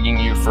plaguing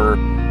you for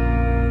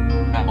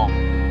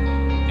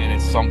and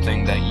it's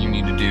something that you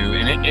need to do.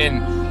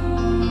 And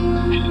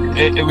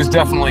it was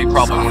definitely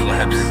probably one of the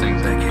heaviest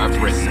things that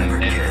I've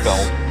written and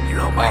felt. You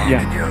know.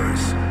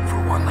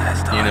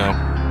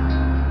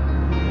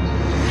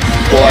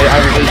 Well, I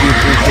really do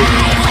appreciate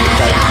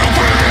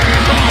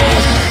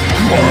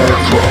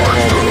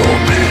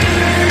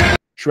you.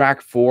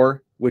 Track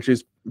 4, which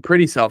is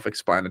pretty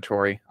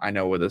self-explanatory. I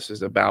know what this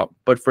is about,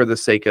 but for the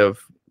sake of,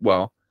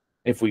 well,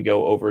 if we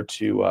go over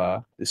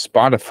to the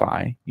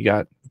Spotify, you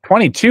got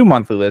 22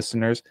 monthly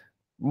listeners.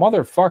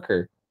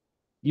 Motherfucker,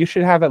 you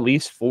should have at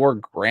least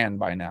 $4,000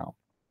 by now.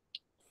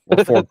 Or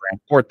 $4,000,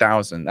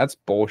 4,000. That's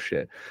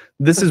bullshit.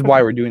 This is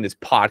why we're doing this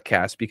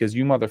podcast, because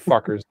you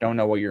motherfuckers don't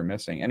know what you're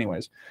missing.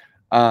 Anyways,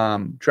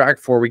 track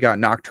 4, we got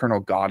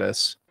Nocturnal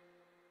Goddess.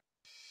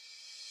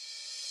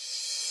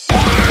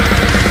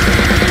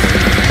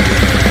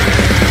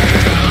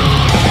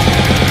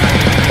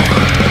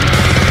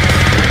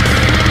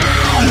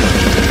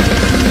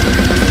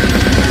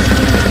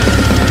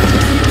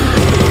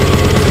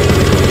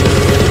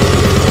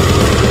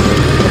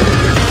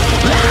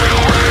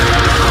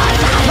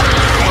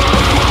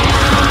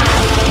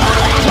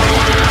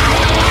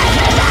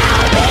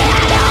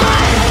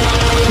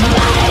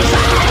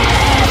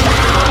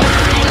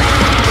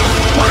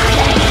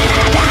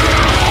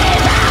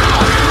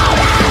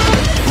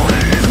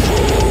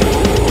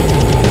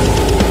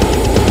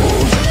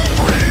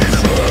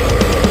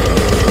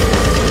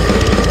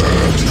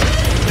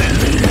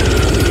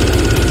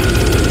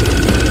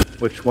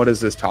 What is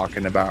this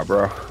talking about,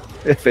 bro?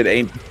 If it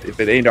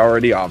ain't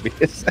already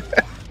obvious.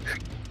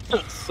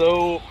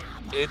 So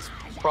it's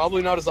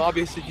probably not as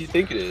obvious as you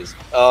think it is,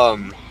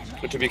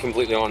 to be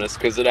completely honest,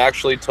 because it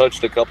actually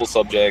touched a couple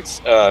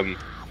subjects,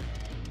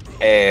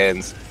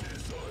 and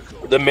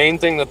the main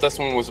thing that this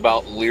one was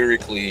about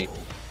lyrically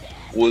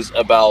was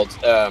about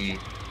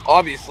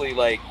obviously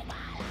like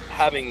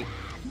having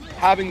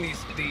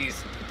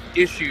these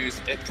issues,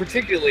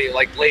 particularly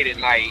like late at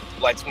night.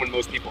 That's when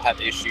most people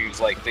have issues,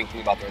 like thinking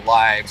about their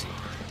lives,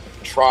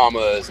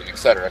 traumas, and et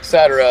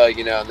cetera,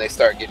 you know, and they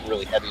start getting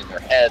really heavy in their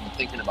head and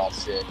thinking about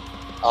shit.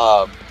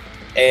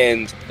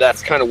 And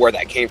that's kind of where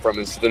that came from,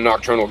 is the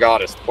Nocturnal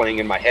Goddess playing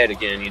in my head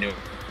again, you know.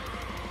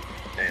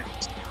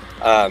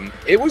 And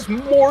it was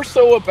more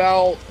so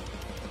about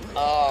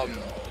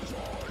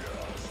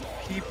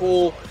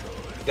people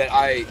that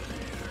I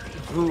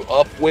grew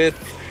up with.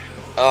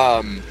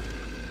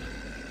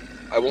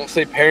 I won't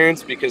say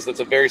parents, because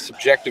that's a very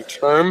subjective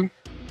term.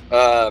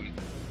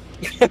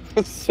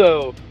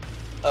 So,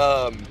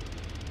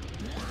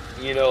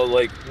 you know,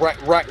 like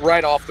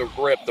right off the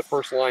rip, the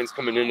first lines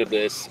coming into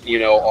this, you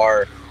know,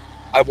 are,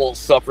 "I won't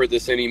suffer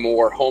this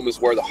anymore. Home is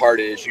where the heart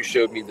is. You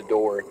showed me the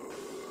door."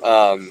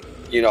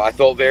 You know, I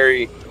felt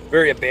very,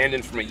 very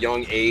abandoned from a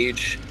young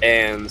age,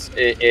 and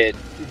it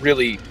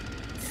really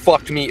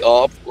fucked me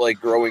up, like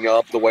growing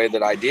up the way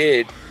that I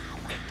did.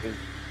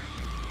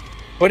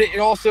 But it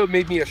also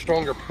made me a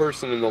stronger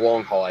person in the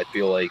long haul, I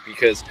feel like,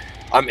 because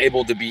I'm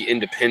able to be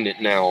independent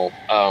now,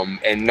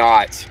 and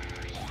not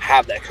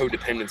have that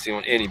codependency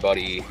on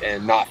anybody,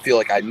 and not feel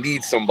like I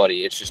need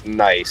somebody. It's just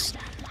nice.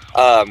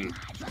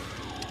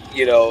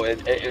 You know,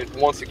 and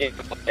once again,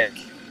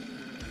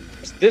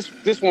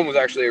 this one was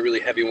actually a really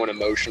heavy one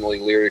emotionally,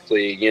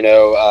 lyrically. You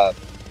know,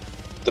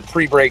 the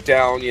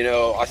pre-breakdown, you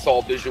know, I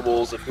saw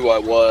visuals of who I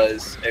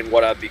was and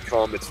what I've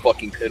become. It's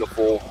fucking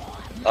pitiful.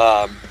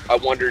 I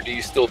wonder, do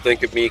you still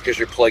think of me because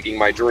you're plaguing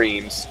my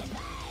dreams?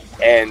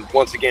 And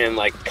once again,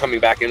 like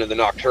coming back into the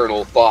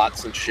nocturnal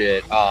thoughts and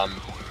shit.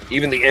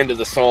 Even the end of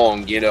the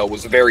song, you know,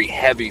 was very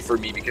heavy for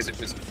me, because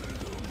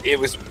it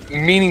was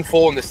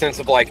meaningful in the sense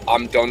of like,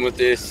 I'm done with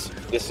this.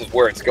 This is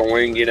where it's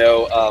going, you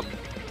know.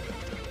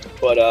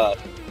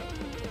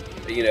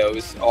 You know,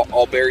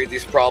 I'll bury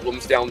these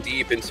problems down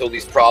deep until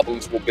these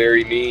problems will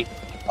bury me.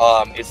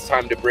 It's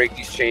time to break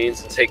these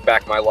chains and take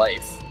back my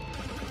life.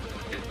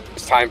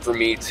 It's time for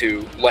me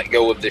to let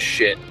go of this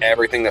shit.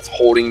 Everything that's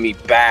holding me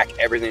back,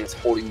 everything that's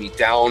holding me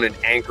down and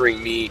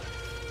anchoring me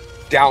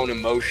down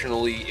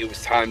emotionally, it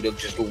was time to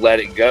just let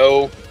it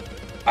go.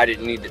 I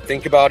didn't need to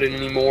think about it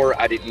anymore.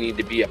 I didn't need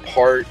to be a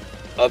part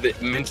of it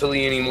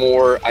mentally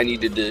anymore. I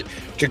needed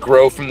to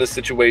grow from the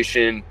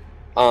situation,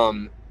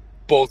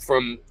 both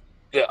from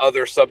the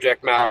other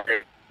subject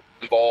matter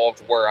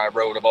involved, where I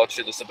wrote a bunch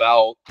of this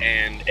about,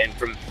 and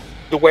from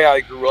the way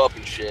I grew up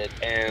and shit.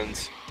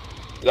 And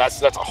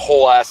that's a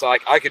whole ass,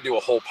 like, I could do a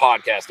whole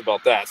podcast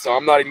about that, so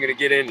I'm not even gonna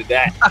get into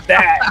that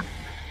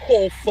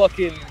whole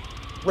fucking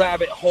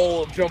rabbit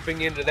hole of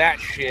jumping into that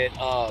shit.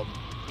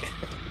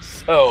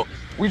 So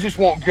we just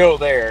won't go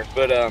there.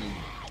 But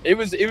it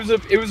was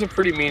a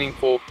pretty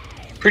meaningful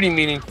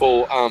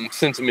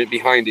sentiment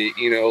behind it,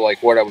 you know,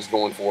 like what I was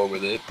going for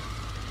with it.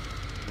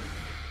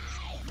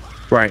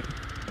 Right.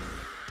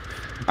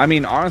 I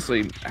mean,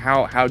 honestly,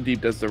 how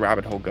deep does the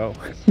rabbit hole go?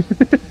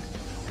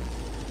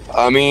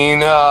 I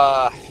mean,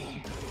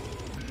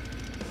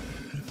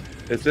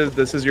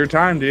 this is your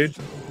time, dude.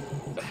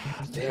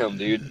 Damn,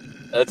 dude,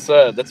 that's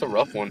a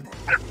rough one.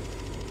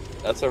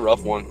 That's a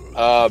rough one.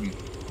 I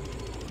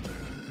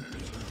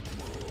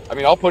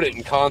mean, I'll put it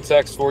in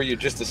context for you,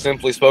 just as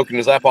simply spoken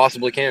as I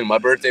possibly can. My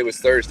birthday was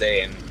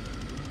Thursday, and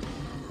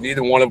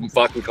neither one of them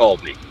fucking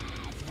called me.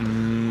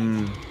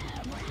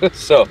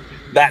 So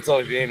that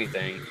tells you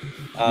anything.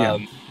 Yeah.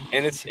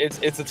 And it's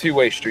a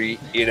two-way street,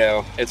 you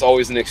know. It's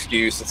always an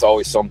excuse. It's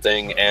always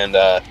something. And,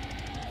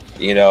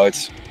 you know,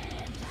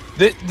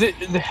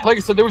 Like I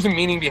said, there was a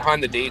meaning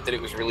behind the date that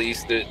it was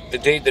released. The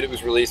date that it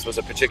was released was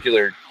a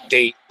particular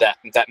date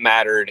that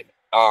mattered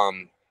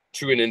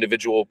to an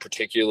individual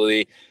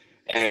particularly.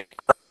 And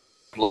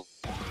my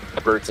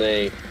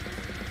birthday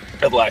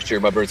of last year,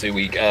 my birthday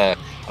week, I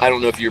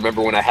don't know if you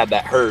remember when I had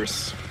that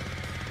hearse,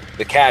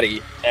 the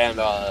caddy, and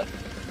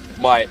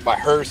my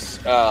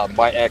hearse,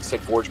 my ex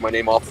had forged my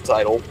name off the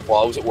title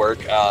while I was at work,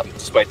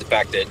 despite the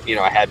fact that, you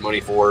know, I had money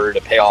for her to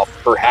pay off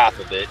her half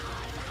of it.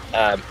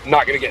 I'm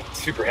not going to get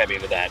super heavy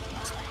into that.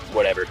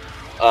 Whatever.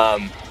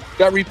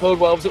 Got repoed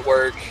while I was at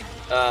work.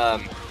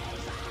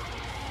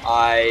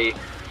 I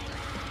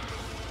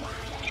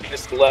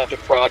just left a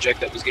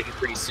project that was getting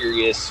pretty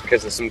serious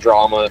because of some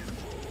drama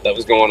that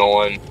was going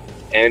on.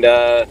 And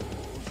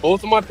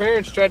both of my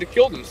parents tried to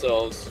kill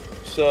themselves.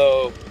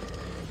 So,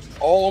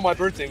 all on my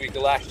birthday week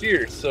of last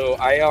year. So,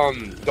 I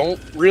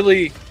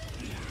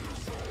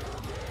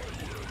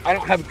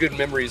don't have good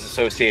memories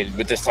associated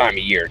with this time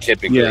of year,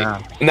 typically.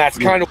 Yeah. And that's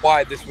kind of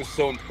why this was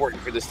so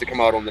important for this to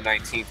come out on the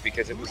 19th,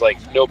 because it was like,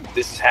 nope,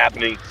 this is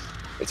happening.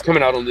 It's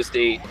coming out on this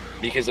date,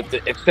 because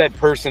if that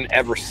person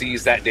ever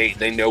sees that date,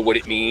 they know what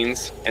it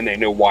means, and they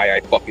know why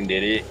I fucking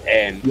did it,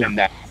 and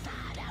that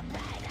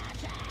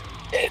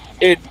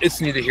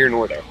it's neither here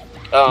nor there.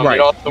 Right.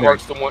 It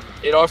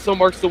also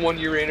marks the 1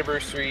 year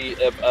anniversary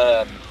of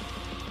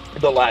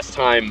the last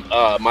time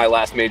my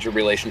last major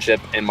relationship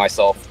and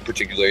myself,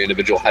 particular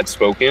individual, had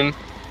spoken.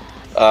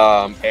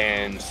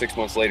 And 6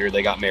 months later,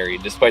 they got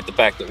married, despite the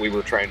fact that we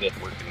were trying to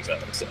work things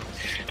out. So,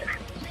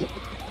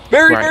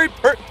 very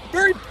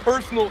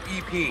personal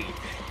EP.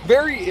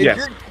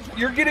 Yes.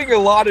 You're getting a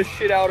lot of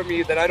shit out of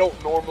me that I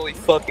don't normally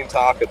fucking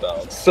talk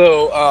about.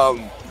 So,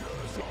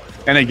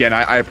 and again,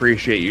 I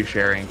appreciate you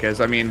sharing,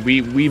 because I mean,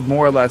 we've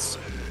more or less,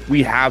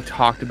 we have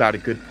talked about a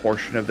good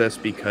portion of this,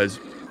 because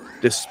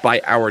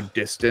despite our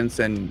distance,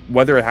 and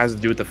whether it has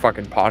to do with the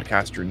fucking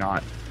podcast or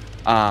not,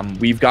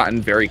 we've gotten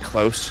very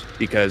close,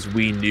 because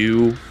we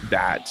knew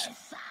that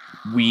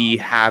we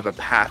have a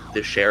path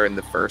to share in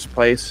the first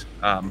place,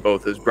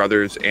 both as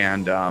brothers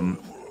and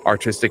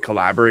artistic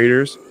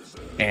collaborators.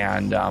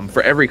 And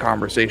for every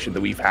conversation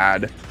that we've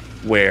had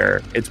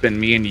where it's been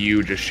me and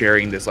you just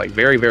sharing this like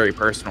very, very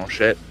personal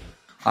shit,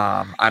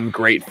 I'm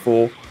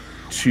grateful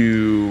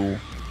to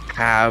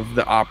have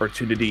the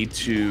opportunity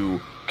to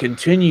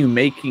continue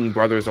making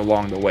brothers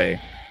along the way,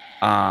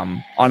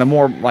 on a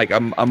more like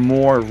a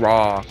more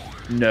raw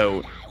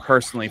note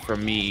personally for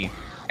me,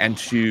 and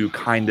to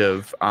kind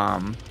of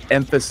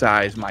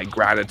emphasize my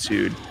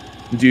gratitude,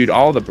 dude.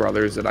 All the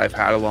brothers that I've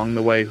had along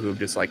the way who have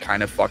just like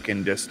kind of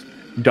fucking just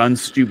done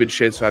stupid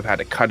shit, so I've had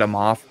to cut them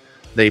off.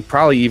 They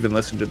probably even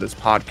listen to this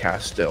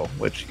podcast still,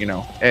 which, you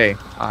know, hey,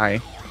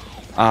 hi.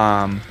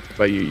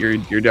 But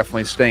you're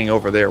definitely staying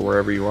over there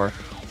wherever you are.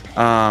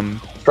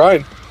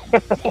 trying.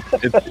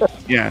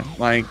 Yeah,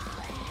 like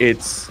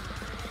it's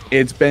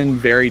been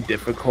very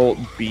difficult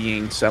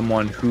being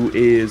someone who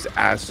is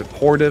as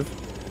supportive,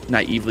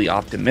 naively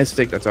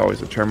optimistic. That's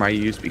always a term I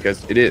use,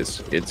 because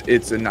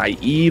it's a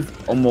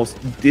naive, almost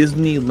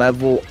Disney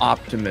level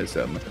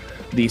optimism.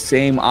 The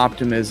same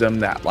optimism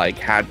that like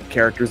had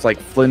characters like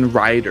Flynn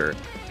Rider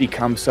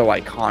become so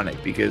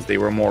iconic because they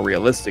were more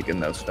realistic in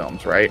those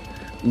films, right?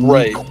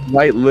 Right.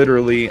 Quite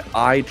literally,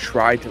 I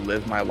try to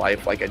live my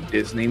life like a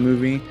Disney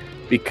movie,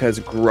 because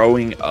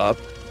growing up,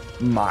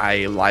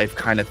 my life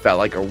kind of felt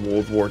like a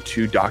World War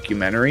II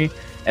documentary.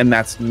 And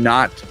that's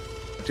not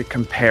to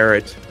compare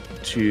it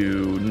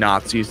to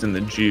Nazis and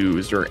the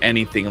Jews or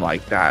anything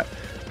like that,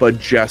 but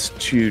just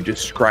to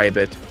describe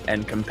it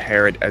and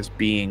compare it as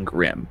being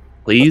grim.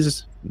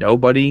 Please,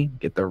 nobody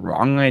get the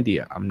wrong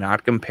idea. I'm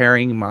not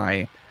comparing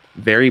my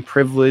very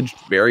privileged,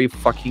 very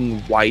fucking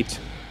white,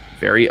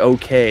 very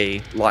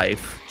okay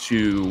life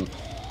to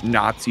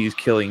Nazis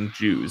killing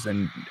Jews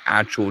and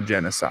actual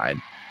genocide.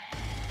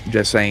 I'm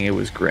just saying it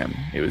was grim.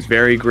 It was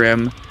very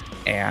grim,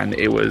 and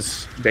it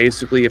was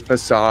basically a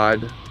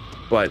facade.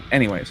 But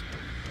anyways,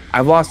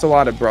 I've lost a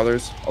lot of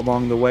brothers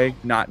along the way,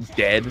 not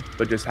dead,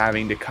 but just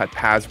having to cut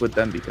paths with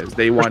them because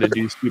they want to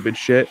do stupid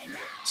shit.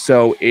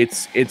 So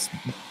it's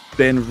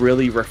been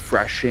really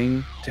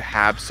refreshing to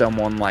have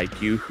someone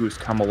like you who's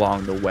come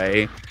along the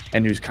way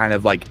and who's kind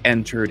of like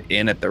entered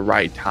in at the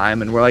right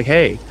time. And we're like,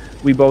 hey,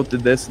 we both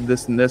did this and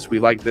this and this. We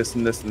like this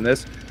and this and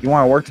this. You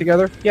want to work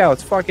together? Yeah,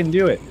 let's fucking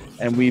do it.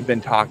 And we've been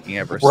talking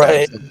ever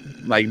since.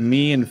 Like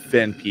me and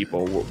Finn,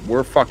 people,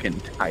 we're fucking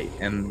tight,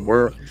 and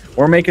we're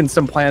making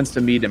some plans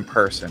to meet in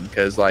person,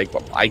 because like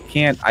I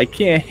can't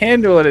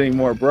handle it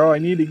anymore, bro. I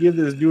need to give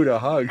this dude a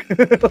hug.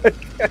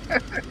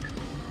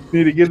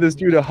 Need to give this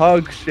dude a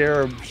hug,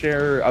 share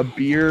a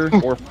beer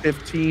or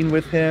 15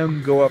 with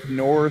him, go up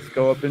north,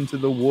 go up into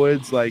the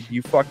woods, like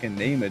you fucking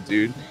name it,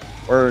 dude.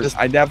 Or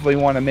I definitely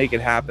want to make it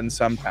happen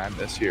sometime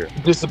this year.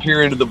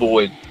 Disappear into the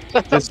void.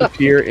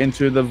 Disappear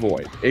into the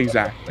void.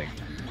 Exactly.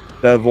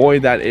 The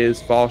void that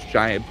is False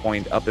Giant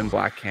Point up in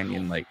Black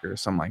Canyon Lake or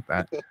something like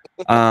that.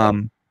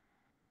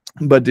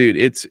 But dude,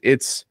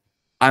 it's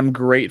I'm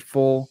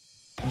grateful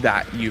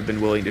that you've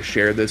been willing to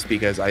share this,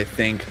 because I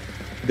think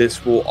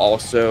this will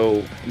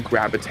also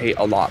gravitate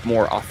a lot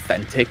more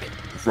authentic,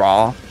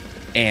 raw,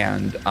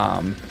 and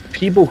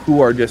people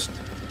who are just,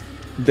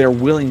 they're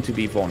willing to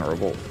be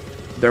vulnerable.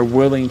 They're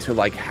willing to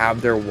like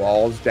have their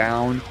walls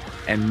down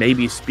and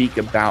maybe speak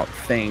about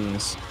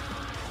things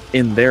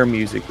in their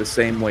music the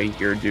same way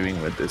you're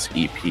doing with this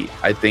EP.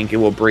 I think it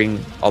will bring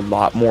a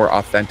lot more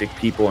authentic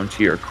people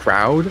into your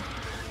crowd,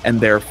 and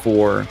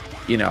therefore,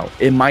 you know,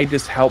 it might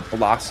just help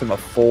blossom a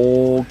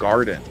full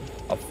garden,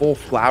 a full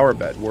flower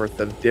bed worth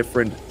of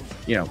different,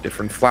 you know,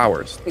 different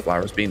flowers,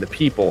 flowers being the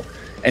people,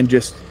 and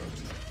just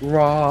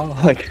raw,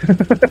 like,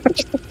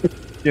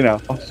 you know.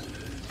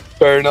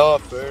 Fair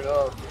enough.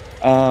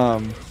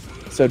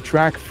 So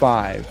track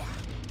 5.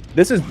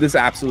 This is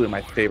absolutely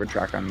my favorite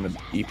track on the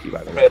EP,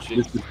 by the way.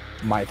 This is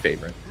my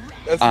favorite.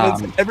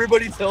 That's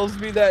everybody tells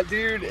me that,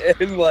 dude,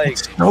 and like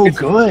it's so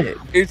good.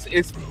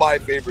 It's my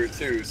favorite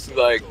too. So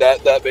like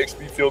that makes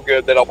me feel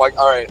good. That I'm like,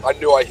 all right, I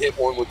knew I hit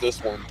one with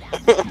this one.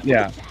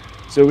 Yeah.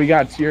 So we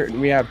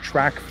have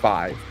track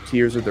 5,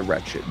 Tears of the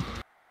Wretched.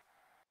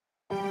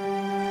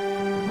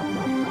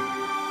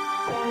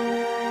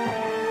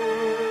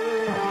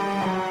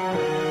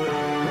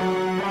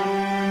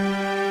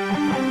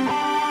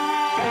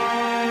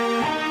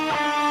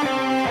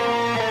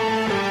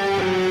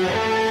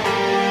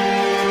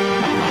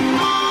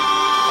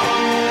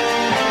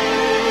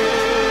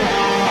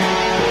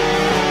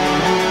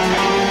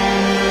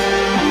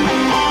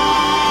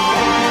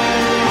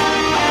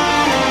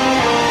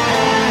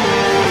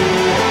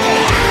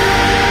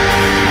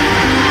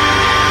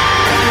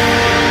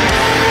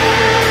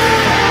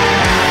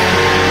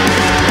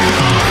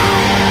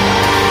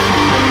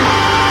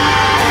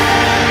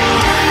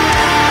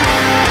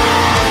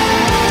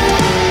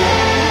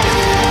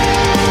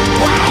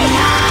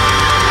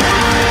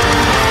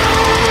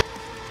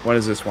 What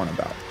is this one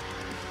about?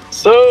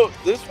 So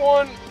this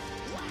one,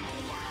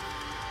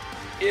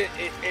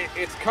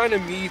 it's kind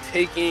of me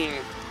taking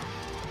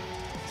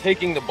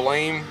the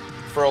blame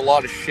for a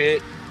lot of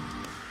shit,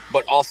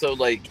 but also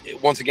like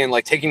once again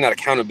like taking that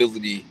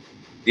accountability.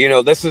 You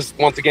know, this is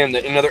once again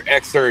another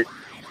excerpt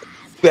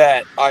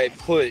that I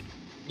put,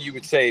 you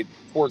would say,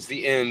 towards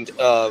the end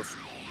of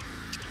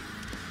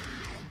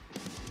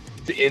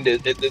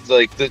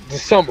like the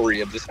summary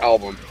of this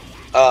album.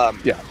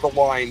 The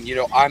line, you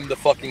know, I'm the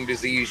fucking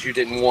disease you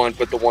didn't want,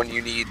 but the one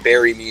you need.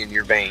 Bury me in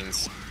your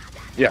veins.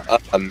 Yeah.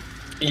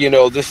 You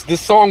know,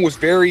 this song was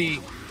very,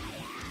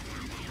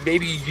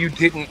 maybe you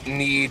didn't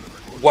need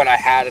what I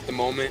had at the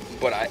moment,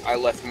 but I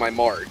left my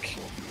mark.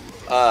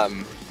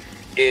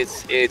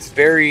 It's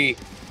very,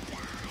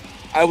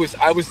 I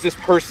was this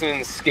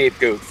person's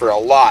scapegoat for a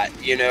lot,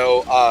 you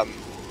know.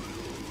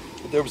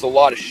 There was a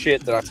lot of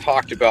shit that I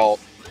talked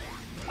about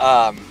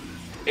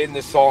in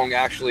this song,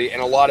 actually,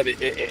 and a lot of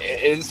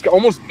it's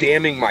almost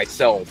damning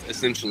myself,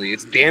 essentially.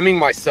 It's damning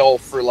myself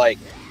for like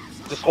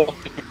this whole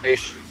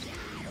situation,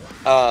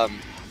 but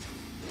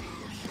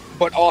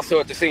also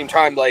at the same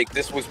time, like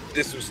this was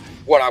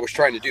what I was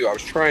trying to do. I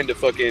was trying to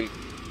fucking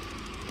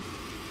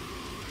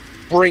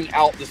bring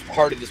out this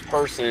part of this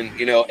person,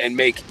 you know, and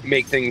make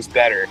things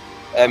better.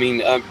 I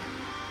mean,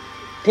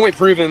 point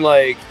proven,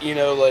 like, you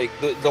know, like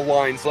the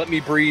lines, let me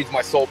breathe,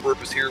 my sole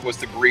purpose here was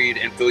to breed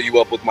and fill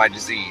you up with my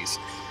disease.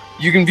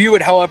 You can view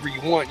it however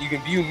you want. You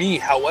can view me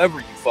however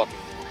you fucking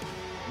want.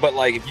 But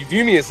like, if you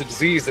view me as a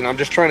disease, then I'm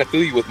just trying to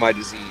fill you with my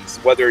disease,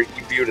 whether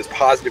you view it as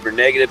positive or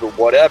negative or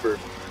whatever,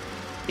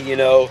 you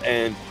know.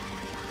 And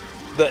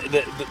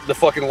the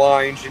fucking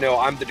lines, you know,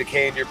 I'm the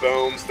decay in your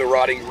bones, the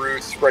rotting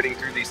roots spreading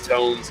through these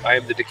tones. I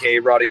am the decay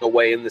rotting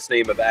away in this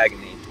name of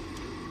agony.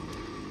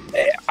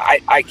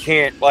 I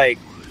can't, like,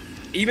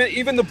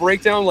 even the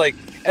breakdown, like,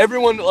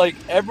 everyone,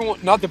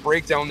 not the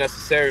breakdown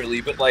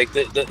necessarily, but like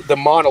the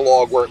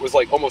monologue where it was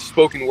like almost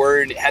spoken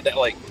word, and it had that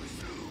like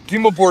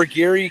Dima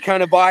Borgiri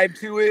kind of vibe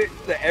to it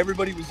that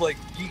everybody was like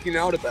geeking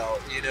out about,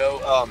 you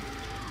know.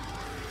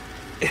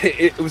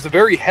 It was a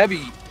very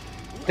heavy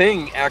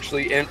thing,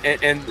 actually,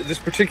 and this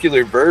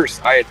particular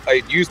verse I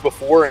had used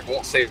before and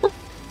won't say it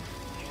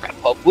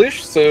got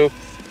published, so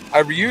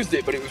I reused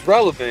it, but it was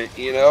relevant,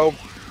 you know.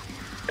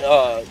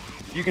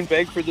 You can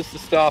beg for this to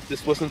stop.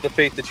 This wasn't the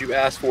fate that you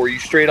asked for. You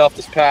strayed off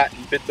this path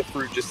and bit the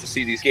fruit just to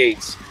see these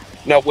gates.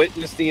 Now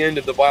witness the end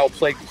of the vile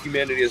plague that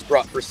humanity has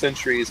brought for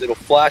centuries. It'll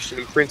flash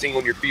and imprinting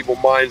on your feeble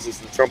minds as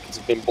the trumpets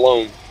have been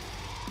blown.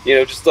 You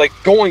know, just like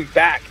going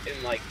back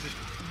and like just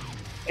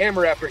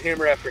hammer after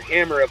hammer after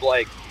hammer of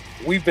like,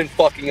 we've been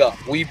fucking up.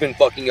 We've been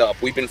fucking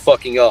up. We've been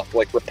fucking up,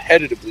 like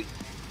repetitively.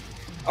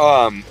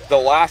 The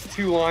last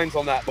 2 lines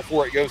on that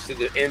before it goes to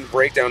the end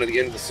breakdown at the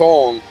end of the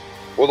song,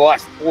 or the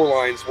last 4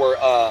 lines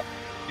were,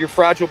 your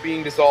fragile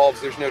being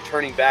dissolves, there's no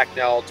turning back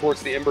now.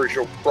 Towards the embers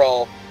you'll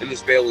crawl, and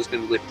this veil has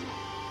been lifted.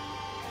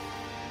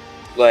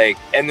 Like,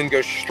 and then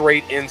goes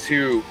straight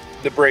into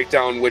the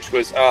breakdown, which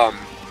was,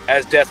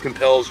 as death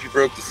compels, you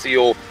broke the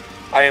seal.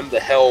 I am the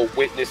hell,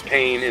 witness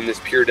pain in this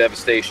pure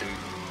devastation.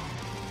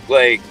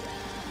 Like,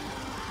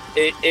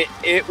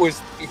 it was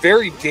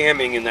very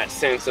damning in that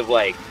sense of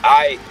like,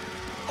 I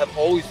have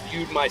always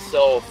viewed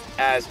myself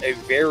as a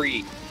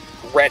very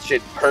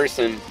wretched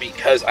person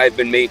because I've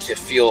been made to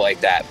feel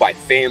like that by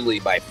family,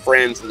 by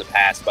friends in the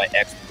past, by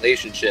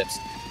ex-relationships.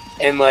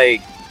 And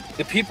like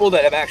the people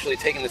that have actually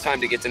taken the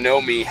time to get to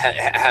know me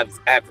have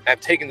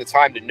taken the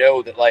time to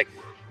know that like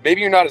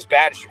maybe you're not as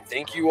bad as you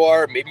think you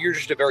are. Maybe you're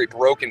just a very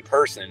broken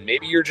person.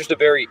 Maybe you're just a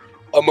very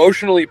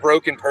emotionally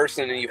broken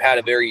person and you've had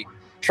a very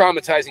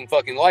traumatizing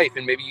fucking life,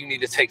 and maybe you need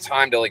to take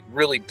time to like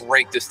really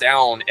break this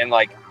down and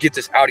like get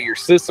this out of your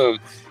system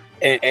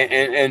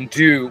and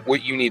do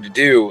what you need to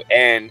do.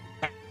 And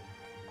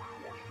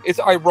it's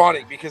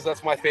ironic because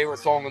that's my favorite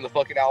song on the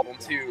fucking album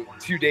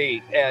to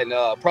date, and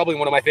probably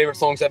one of my favorite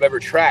songs I've ever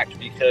tracked,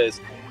 because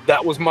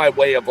that was my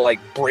way of like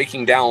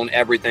breaking down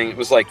everything. It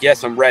was like,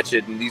 yes, I'm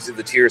wretched and these are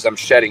the tears I'm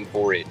shedding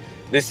for it.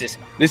 This is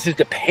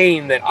the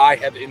pain that I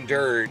have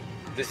endured.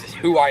 This is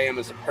who I am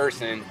as a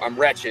person. I'm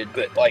wretched,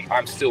 but like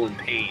I'm still in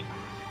pain.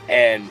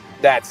 And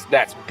that's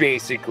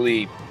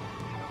basically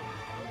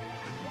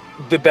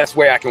the best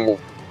way I can work.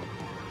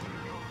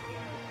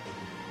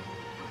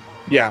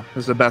 Yeah,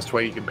 that's the best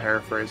way you can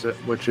paraphrase it,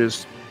 which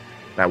is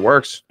that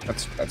works.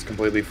 That's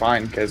completely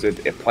fine because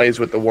it plays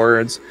with the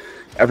words.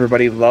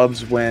 Everybody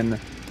loves when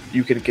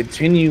you can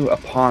continue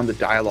upon the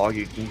dialogue,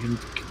 you can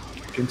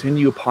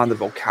continue upon the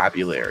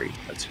vocabulary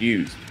that's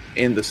used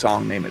in the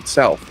song name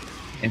itself,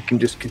 and can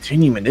just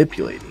continue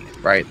manipulating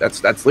it, right?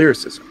 That's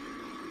lyricism.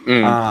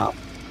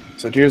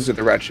 So Tears of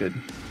the Wretched,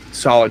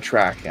 solid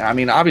track. I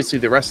mean, obviously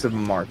the rest of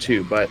them are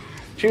too, but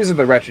Tears of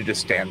the Wretched just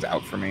stands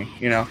out for me,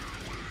 you know?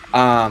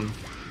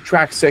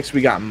 Track 6,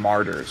 we got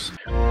Martyrs.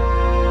 You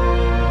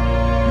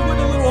went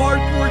a little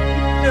hardcore.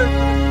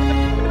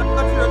 I'm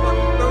not sure if I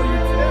can throw you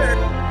there.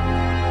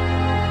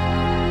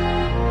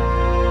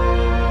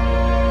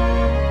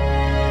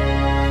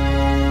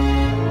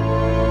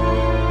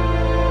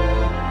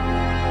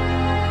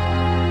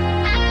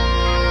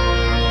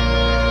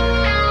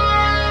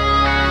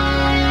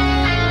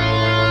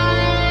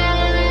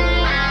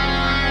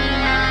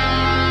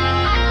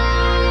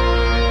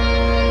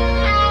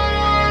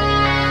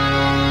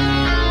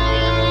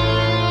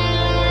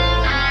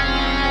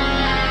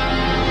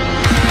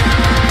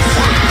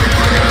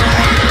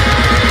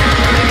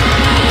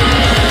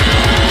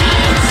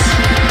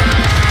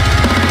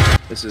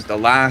 This is the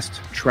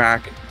last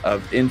track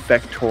of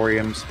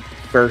Infectorium's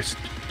first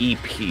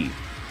EP.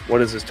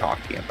 What is this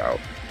talking about?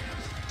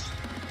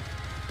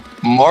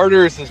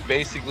 Martyrs is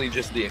basically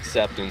just the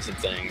acceptance of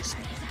things.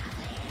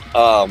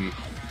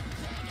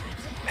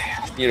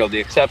 You know, the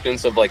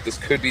acceptance of like, this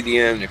could be the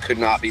end, it could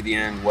not be the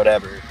end,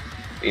 whatever.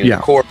 You know, Yeah.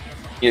 the core,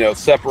 you know,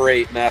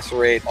 separate,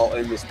 macerate, I'll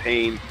end this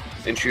pain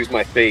and choose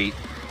my fate.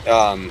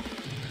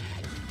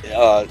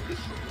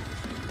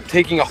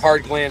 Taking a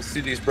hard glance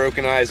through these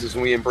broken eyes as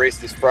we embrace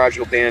this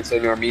fragile dance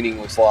in our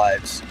meaningless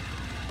lives.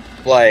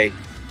 Like,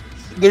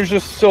 there's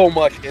just so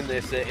much in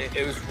this.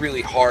 It was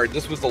really hard.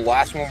 This was the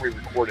last one we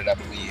recorded, I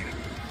believe.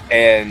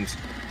 And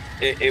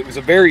it was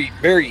a very,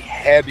 very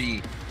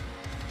heavy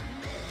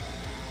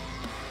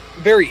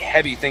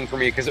thing for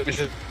me, because it was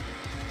just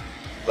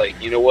like,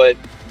 you know what?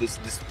 This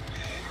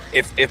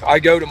if I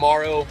go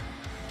tomorrow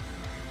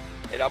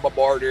and I'm a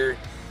martyr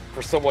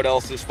for someone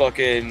else's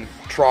fucking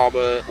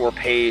trauma or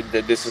pain,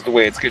 that this is the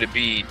way it's going to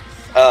be.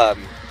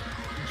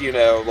 You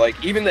know, like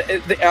even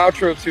the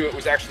outro to it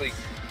was actually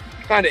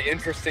kind of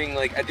interesting.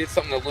 Like I did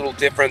something a little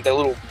different, that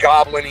little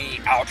goblin-y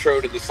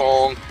outro to the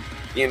song,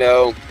 you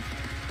know.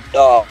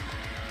 I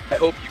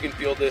hope you can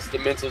feel this, the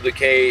mental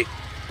decay,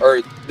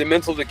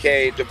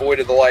 devoid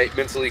of the light,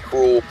 mentally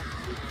cruel,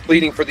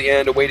 pleading for the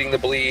end, awaiting the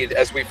bleed,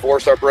 as we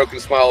force our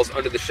broken smiles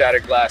under the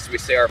shattered glass, we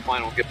say our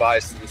final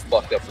goodbyes to this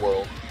fucked up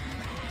world.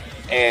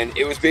 And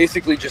it was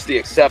basically just the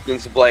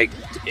acceptance of like,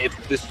 if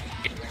this is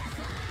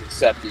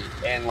accepted,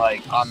 and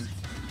like,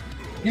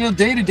 you know,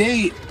 day to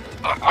day,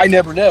 I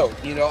never know.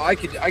 You know, I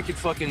could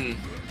fucking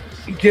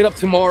get up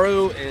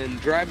tomorrow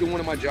and drive to one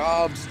of my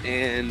jobs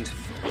and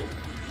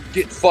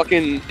get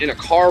fucking in a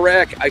car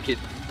wreck. I could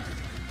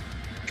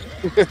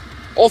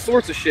all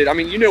sorts of shit. I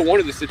mean, you know, one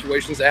of the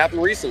situations that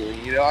happened recently,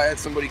 you know, I had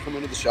somebody come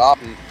into the shop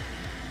and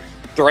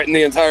threaten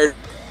the entire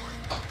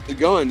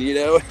gun, you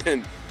know,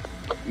 and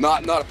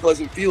not a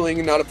pleasant feeling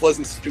and not a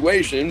pleasant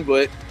situation,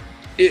 but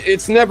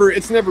it's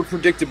never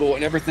predictable.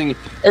 And everything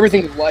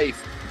in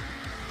life,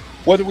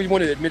 whether we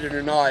want to admit it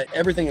or not,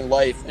 everything in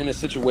life in a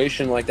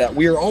situation like that,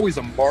 we are always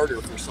a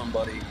martyr for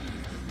somebody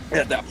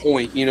at that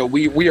point. You know,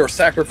 we are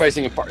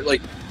sacrificing a part.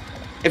 Like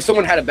if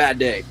someone had a bad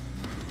day,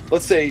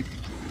 let's say,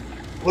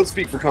 let's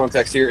speak for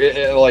context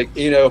here. Like,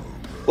 you know,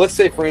 let's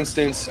say for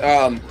instance,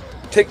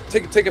 take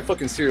a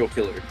fucking serial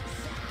killer.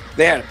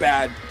 They had a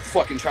bad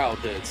fucking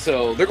childhood,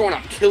 so they're going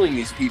out killing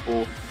these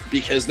people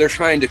because they're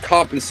trying to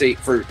compensate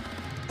for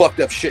fucked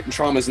up shit and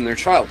traumas in their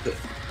childhood.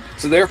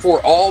 So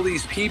therefore, all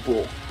these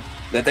people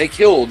that they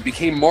killed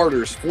became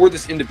martyrs for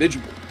this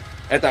individual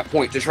at that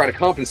point to try to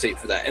compensate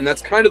for that. And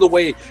that's kind of the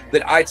way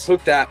that I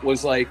took that,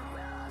 was like,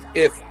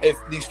 if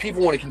these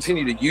people want to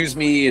continue to use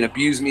me and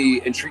abuse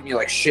me and treat me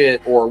like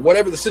shit or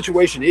whatever the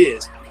situation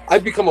is,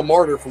 I've become a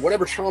martyr for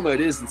whatever trauma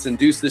it is that's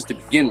induced this to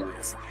begin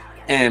with.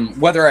 And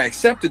whether I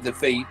accepted the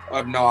fate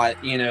or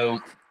not, you know,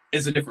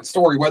 is a different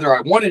story. Whether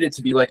I wanted it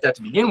to be like that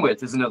to begin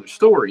with is another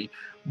story.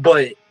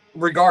 But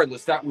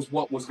regardless, that was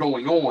what was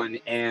going on,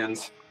 and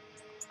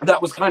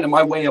that was kind of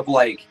my way of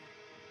like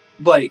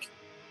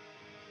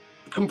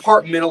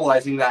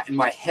compartmentalizing that in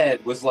my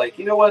head. Was like,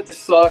 you know what, this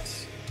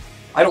sucks.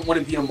 I don't want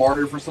to be a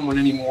martyr for someone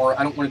anymore.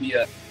 I don't want to be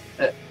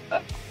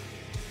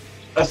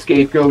a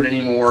scapegoat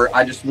anymore.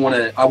 I want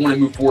to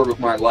move forward with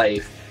my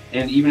life.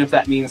 And even if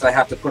that means I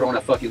have to put on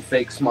a fucking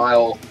fake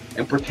smile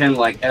and pretend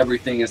like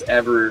everything has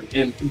ever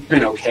been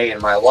okay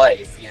in my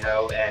life, you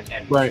know,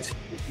 and Right.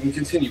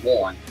 continue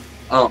on,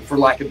 for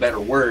lack of better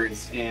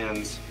words.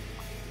 And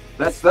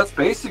that's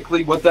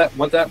basically what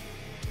that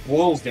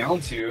boils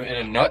down to in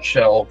a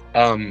nutshell.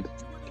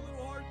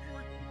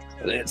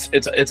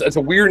 It's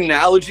a weird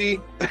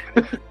analogy.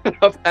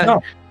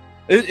 No.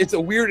 It's a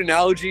weird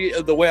analogy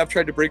of the way I've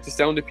tried to break this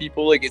down to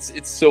people. Like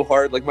it's so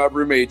hard. Like my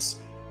roommates,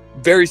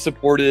 very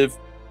supportive,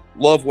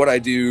 love what I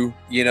do.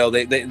 You know,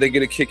 they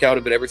get a kick out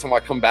of it every time I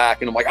come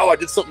back, and I'm like, oh, I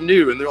did something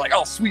new, and they're like,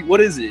 oh, sweet,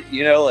 what is it?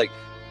 You know, like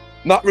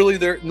not really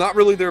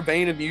their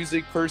vein of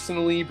music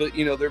personally, but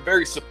you know, they're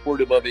very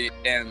supportive of it,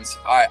 and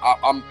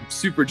I'm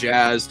super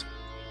jazzed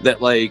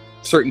that like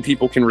certain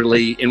people can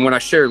relate. And when I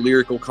share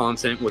lyrical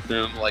content with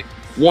them, like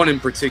one in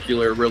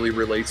particular really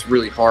relates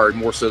really hard,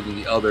 more so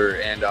than the other,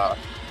 and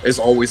is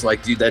always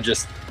like, dude,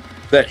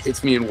 that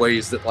hits me in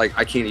ways that like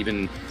I can't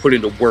even put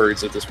into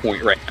words at this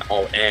point right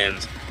now.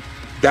 And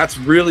that's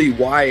really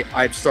why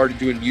I've started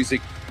doing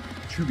music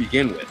to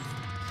begin with,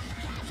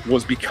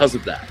 was because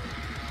of that.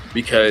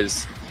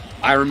 Because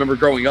I remember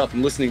growing up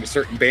and listening to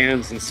certain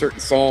bands and certain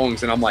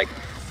songs, and I'm like,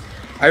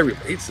 I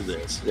relate to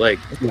this. Like,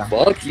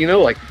 fuck, you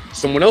know, like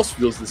someone else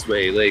feels this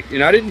way. Like,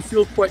 and I didn't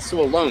feel quite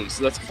so alone.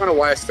 So that's kind of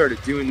why I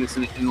started doing this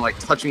and like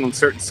touching on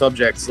certain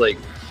subjects. Like,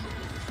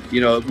 you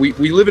know, we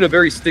live in a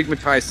very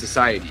stigmatized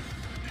society.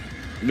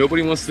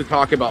 Nobody wants to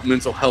talk about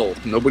mental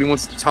health. Nobody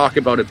wants to talk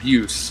about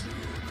abuse,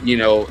 you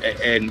know,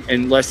 and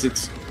unless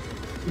it's,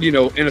 you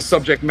know, in a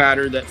subject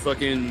matter that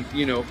fucking,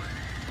 you know,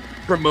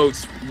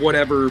 promotes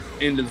whatever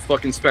end of the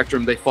fucking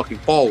spectrum they fucking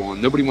fall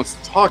on. Nobody wants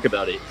to talk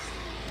about it.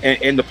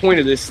 And the point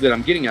of this that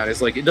I'm getting at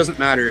is like, it doesn't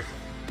matter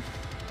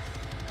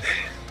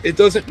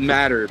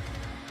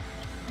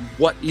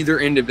what either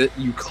end of it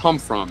you come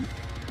from.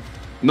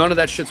 None of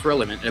that shit's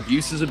relevant.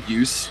 Abuse is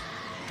abuse.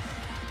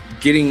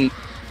 Getting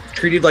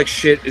treated like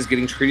shit is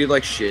getting treated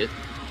like shit.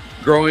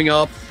 Growing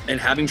up and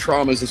having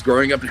traumas is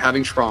growing up and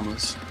having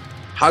traumas.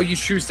 How you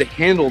choose to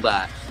handle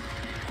that,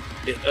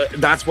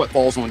 that's what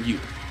falls on you.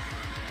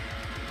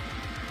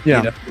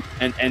 Yeah.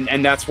 You know?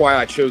 And that's why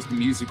I chose the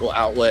musical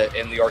outlet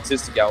and the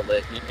artistic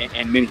outlet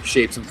in many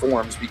shapes and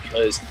forms,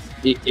 because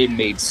it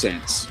made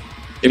sense.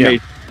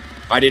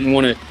 I didn't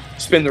want to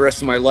spend the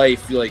rest of my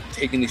life like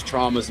taking these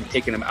traumas and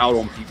taking them out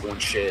on people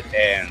and shit,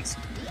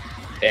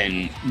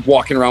 and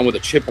walking around with a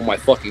chip on my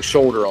fucking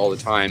shoulder all the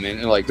time.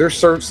 And like, there's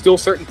still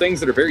certain things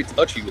that are very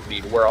touchy with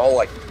me, to where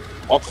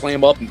I'll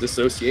clam up and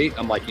dissociate.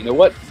 I'm like, you know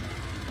what?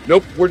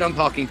 Nope, we're done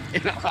talking.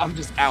 And I'm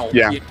just out.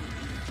 Yeah.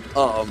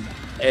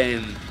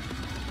 And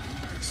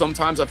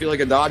sometimes I feel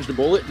like I dodged a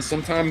bullet, and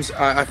sometimes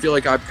I feel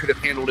like I could have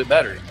handled it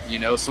better. You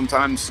know,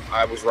 sometimes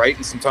I was right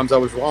and sometimes I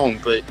was wrong,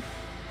 but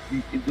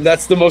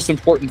that's the most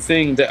important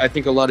thing that I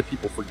think a lot of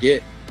people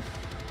forget,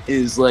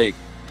 is like,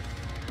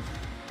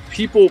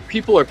 people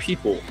are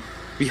people.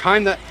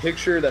 Behind that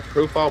picture, that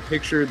profile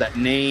picture, that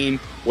name,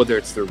 whether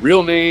it's their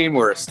real name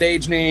or a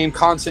stage name,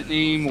 content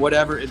name,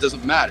 whatever, it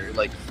doesn't matter.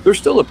 Like, they're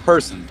still a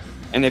person,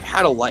 and they've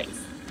had a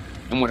life.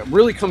 And when it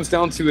really comes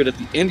down to it, at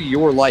the end of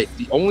your life,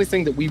 the only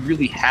thing that we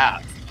really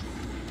have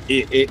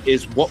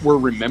is what we're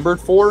remembered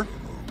for: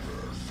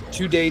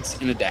 2 dates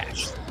and a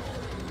dash.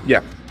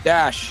 Yeah.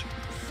 Dash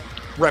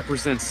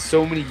represents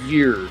so many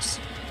years,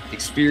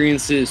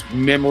 experiences,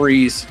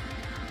 memories,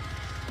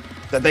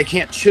 that they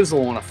can't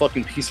chisel on a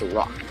fucking piece of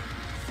rock.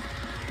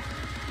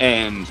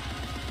 And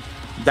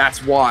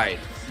that's why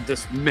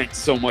this meant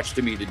so much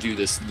to me to do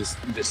this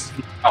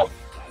album,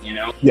 you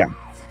know? Yeah.